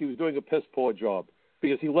States, he was doing a piss-poor job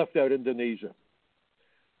because he left out Indonesia.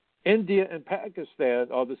 India and Pakistan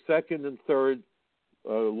are the second and third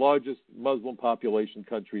largest Muslim population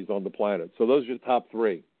countries on the planet. So those are your top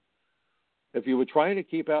three. If you were trying to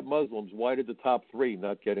keep out Muslims, why did the top three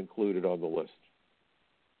not get included on the list?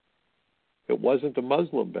 It wasn't a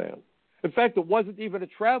Muslim ban. In fact, it wasn't even a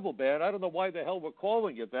travel ban. I don't know why the hell we're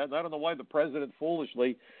calling it that, and I don't know why the president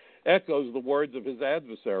foolishly echoes the words of his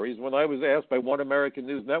adversaries. When I was asked by One American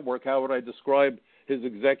News Network how would I describe his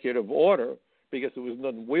executive order, because it was an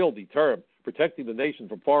unwieldy term, protecting the nation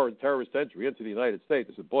from foreign terrorist entry into the United States.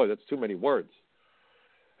 I said, boy, that's too many words.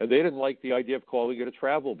 And they didn't like the idea of calling it a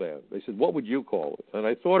travel ban. They said, what would you call it? And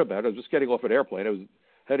I thought about it. I was just getting off an airplane. I was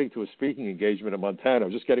heading to a speaking engagement in Montana. I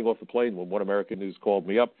was just getting off the plane when One American News called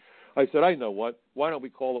me up. I said, I know what. Why don't we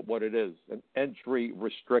call it what it is? An entry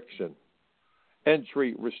restriction.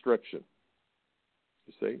 Entry restriction.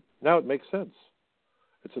 You see? Now it makes sense.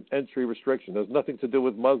 It's an entry restriction. It has nothing to do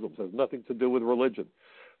with Muslims. It has nothing to do with religion.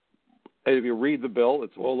 And if you read the bill,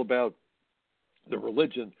 it's all about the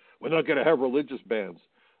religion. We're not going to have religious bans.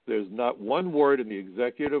 There's not one word in the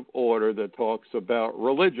executive order that talks about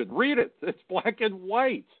religion. Read it. It's black and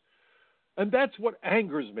white. And that's what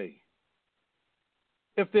angers me.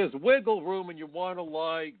 If there's wiggle room and you want to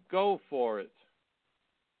lie, go for it.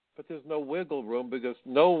 But there's no wiggle room because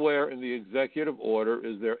nowhere in the executive order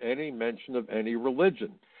is there any mention of any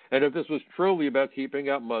religion. And if this was truly about keeping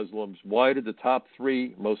out Muslims, why did the top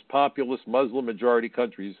three most populous Muslim-majority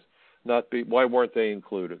countries why weren't they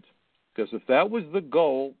included? Because if that was the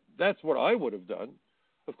goal, that's what I would have done.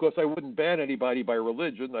 Of course, I wouldn't ban anybody by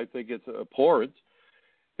religion. I think it's abhorrent.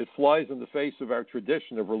 It flies in the face of our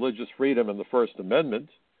tradition of religious freedom and the First Amendment.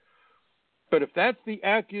 But if that's the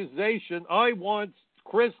accusation, I want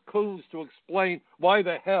Chris Coons to explain why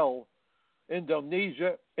the hell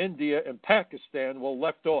Indonesia, India, and Pakistan were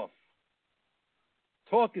left off.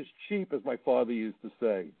 Talk is cheap, as my father used to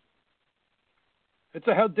say. It's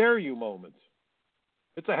a how dare you moment.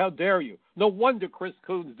 It's a how dare you. No wonder Chris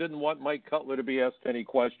Coons didn't want Mike Cutler to be asked any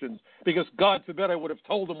questions, because God forbid I would have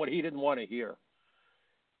told him what he didn't want to hear.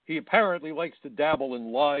 He apparently likes to dabble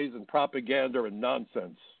in lies and propaganda and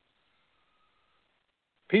nonsense.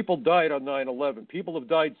 People died on 9/11. People have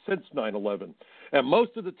died since 9/11. And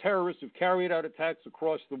most of the terrorists who've carried out attacks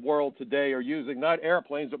across the world today are using not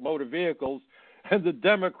airplanes but motor vehicles. And the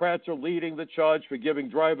Democrats are leading the charge for giving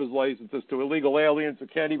driver's licenses to illegal aliens who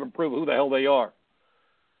can't even prove who the hell they are.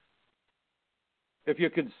 If you're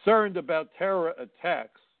concerned about terror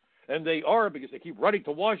attacks, and they are because they keep running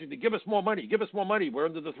to Washington, give us more money, we're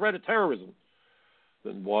under the threat of terrorism,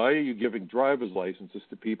 then why are you giving driver's licenses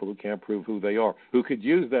to people who can't prove who they are, who could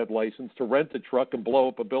use that license to rent a truck and blow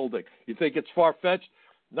up a building? You think it's far-fetched?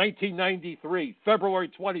 1993, February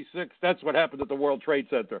 26th, that's what happened at the World Trade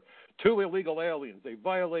Center. 2 illegal aliens. They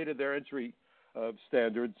violated their entry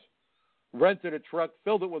standards, rented a truck,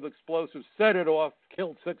 filled it with explosives, set it off,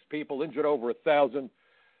 killed 6 people, injured over 1,000,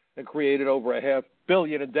 and created over $500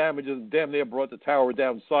 million in damages, and damn near brought the tower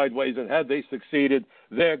down sideways. And had they succeeded,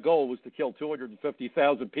 their goal was to kill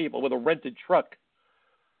 250,000 people with a rented truck.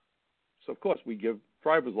 So, of course, we give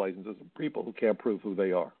driver's licenses to people who can't prove who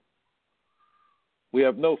they are. We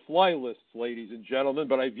have no fly lists, ladies and gentlemen,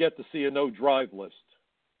 but I've yet to see a no-drive list.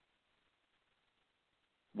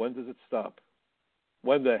 When does it stop?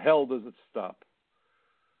 When the hell does it stop?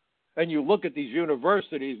 And you look at these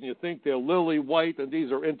universities and you think they're lily white and these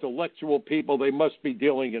are intellectual people. They must be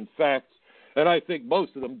dealing in facts. And I think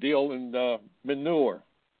most of them deal in manure.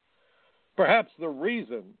 Perhaps the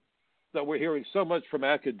reason that we're hearing so much from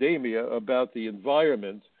academia about the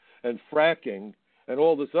environment and fracking and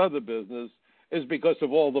all this other business is because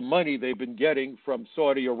of all the money they've been getting from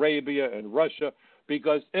Saudi Arabia and Russia,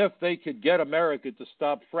 because if they could get America to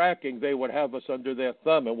stop fracking, they would have us under their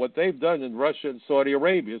thumb. And what they've done in Russia and Saudi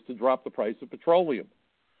Arabia is to drop the price of petroleum.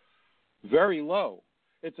 very low.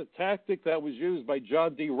 It's a tactic that was used by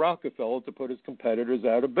John D. Rockefeller to put his competitors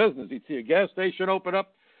out of business. He'd see a gas station open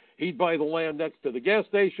up, he'd buy the land next to the gas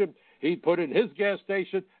station, he'd put in his gas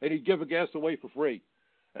station, and he'd give the gas away for free.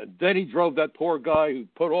 And then he drove that poor guy who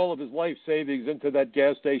put all of his life savings into that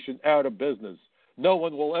gas station out of business. No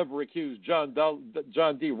one will ever accuse John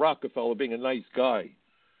D. Rockefeller of being a nice guy.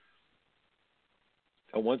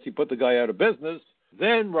 And once he put the guy out of business,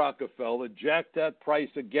 then Rockefeller jacked that price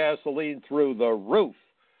of gasoline through the roof.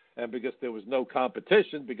 And because there was no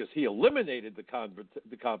competition, because he eliminated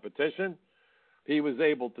the competition, he was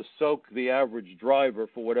able to soak the average driver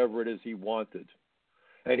for whatever it is he wanted.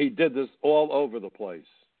 And he did this all over the place.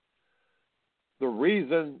 The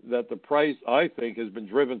reason that the price, I think, has been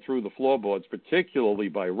driven through the floorboards, particularly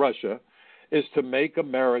by Russia, is to make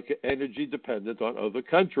America energy dependent on other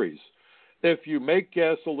countries. If you make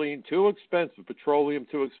gasoline too expensive, petroleum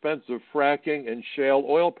too expensive, fracking and shale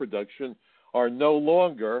oil production are no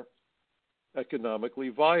longer economically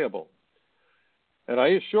viable. And I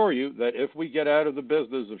assure you that if we get out of the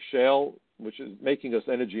business of shale, which is making us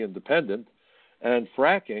energy independent, and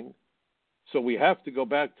fracking, so we have to go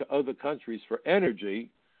back to other countries for energy,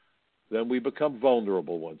 then we become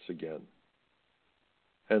vulnerable once again.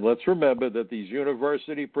 And let's remember that these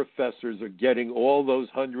university professors are getting all those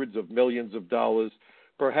hundreds of millions of dollars,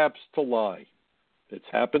 perhaps to lie. It's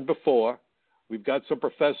happened before. We've got some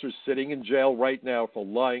professors sitting in jail right now for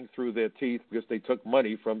lying through their teeth because they took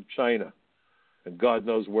money from China and God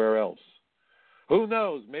knows where else. Who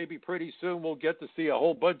knows? Maybe pretty soon we'll get to see a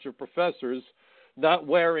whole bunch of professors not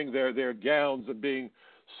wearing their gowns and being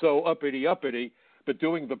so uppity, but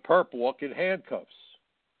doing the perp walk in handcuffs.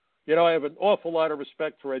 You know, I have an awful lot of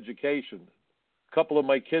respect for education. A couple of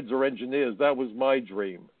my kids are engineers. That was my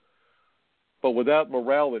dream. But without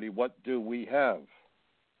morality, what do we have?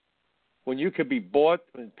 When you can be bought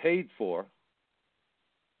and paid for,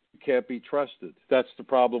 you can't be trusted. That's the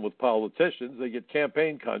problem with politicians. They get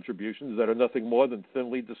campaign contributions that are nothing more than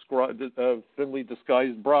thinly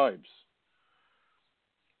disguised bribes.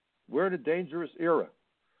 We're in a dangerous era.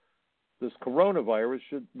 This coronavirus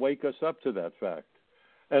should wake us up to that fact.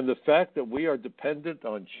 And the fact that we are dependent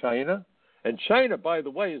on China, and China, by the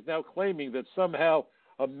way, is now claiming that somehow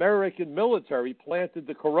American military planted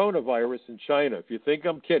the coronavirus in China. If you think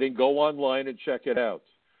I'm kidding, go online and check it out.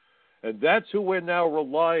 And that's who we're now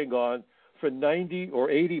relying on for 90 or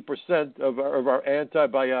 80% of our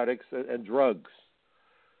antibiotics and drugs.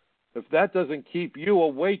 If that doesn't keep you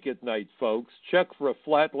awake at night, folks, check for a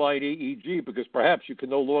flatline EEG because perhaps you can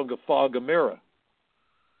no longer fog a mirror.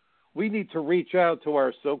 We need to reach out to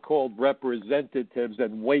our so-called representatives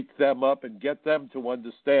and wake them up and get them to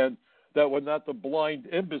understand that we're not the blind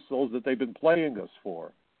imbeciles that they've been playing us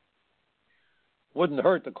for. Wouldn't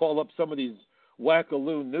hurt to call up some of these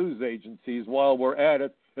wackaloo news agencies while we're at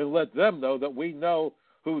it and let them know that we know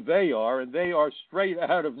who they are, and they are straight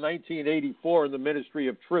out of 1984 in the Ministry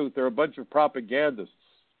of Truth. They're a bunch of propagandists.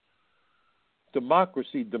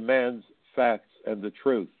 Democracy demands facts and the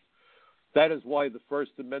truth. That is why the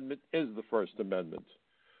First Amendment is the First Amendment.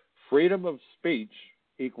 Freedom of speech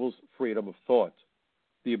equals freedom of thought,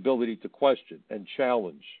 the ability to question and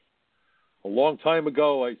challenge. A long time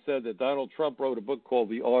ago, I said that Donald Trump wrote a book called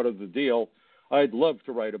The Art of the Deal. I'd love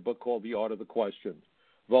to write a book called The Art of the Question.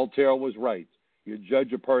 Voltaire was right. You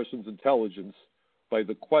judge a person's intelligence by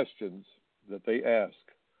the questions that they ask.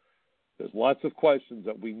 There's lots of questions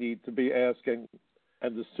that we need to be asking,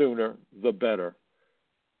 and the sooner, the better.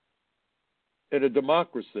 In a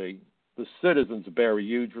democracy, the citizens bear a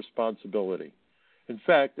huge responsibility. In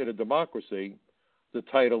fact, in a democracy, the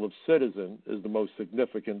title of citizen is the most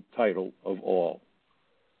significant title of all.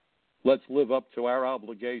 Let's live up to our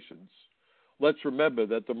obligations. Let's remember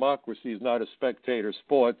that democracy is not a spectator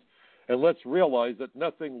sport, and let's realize that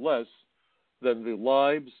nothing less than the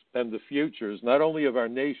lives and the futures, not only of our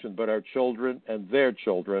nation, but our children and their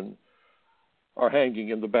children, are hanging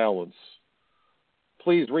in the balance.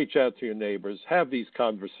 Please reach out to your neighbors. Have these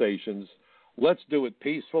conversations. Let's do it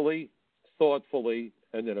peacefully, thoughtfully,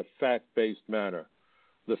 and in a fact-based manner.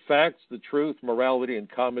 The facts, the truth, morality, and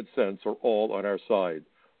common sense are all on our side.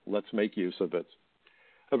 Let's make use of it.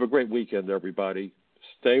 Have a great weekend, everybody.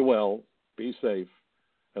 Stay well. Be safe.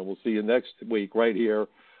 And we'll see you next week right here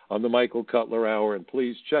on the Michael Cutler Hour. And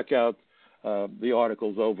please check out the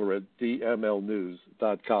articles over at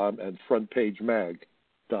dmlnews.com and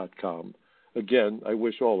frontpagemag.com. Again, I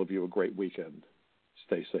wish all of you a great weekend.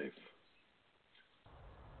 Stay safe.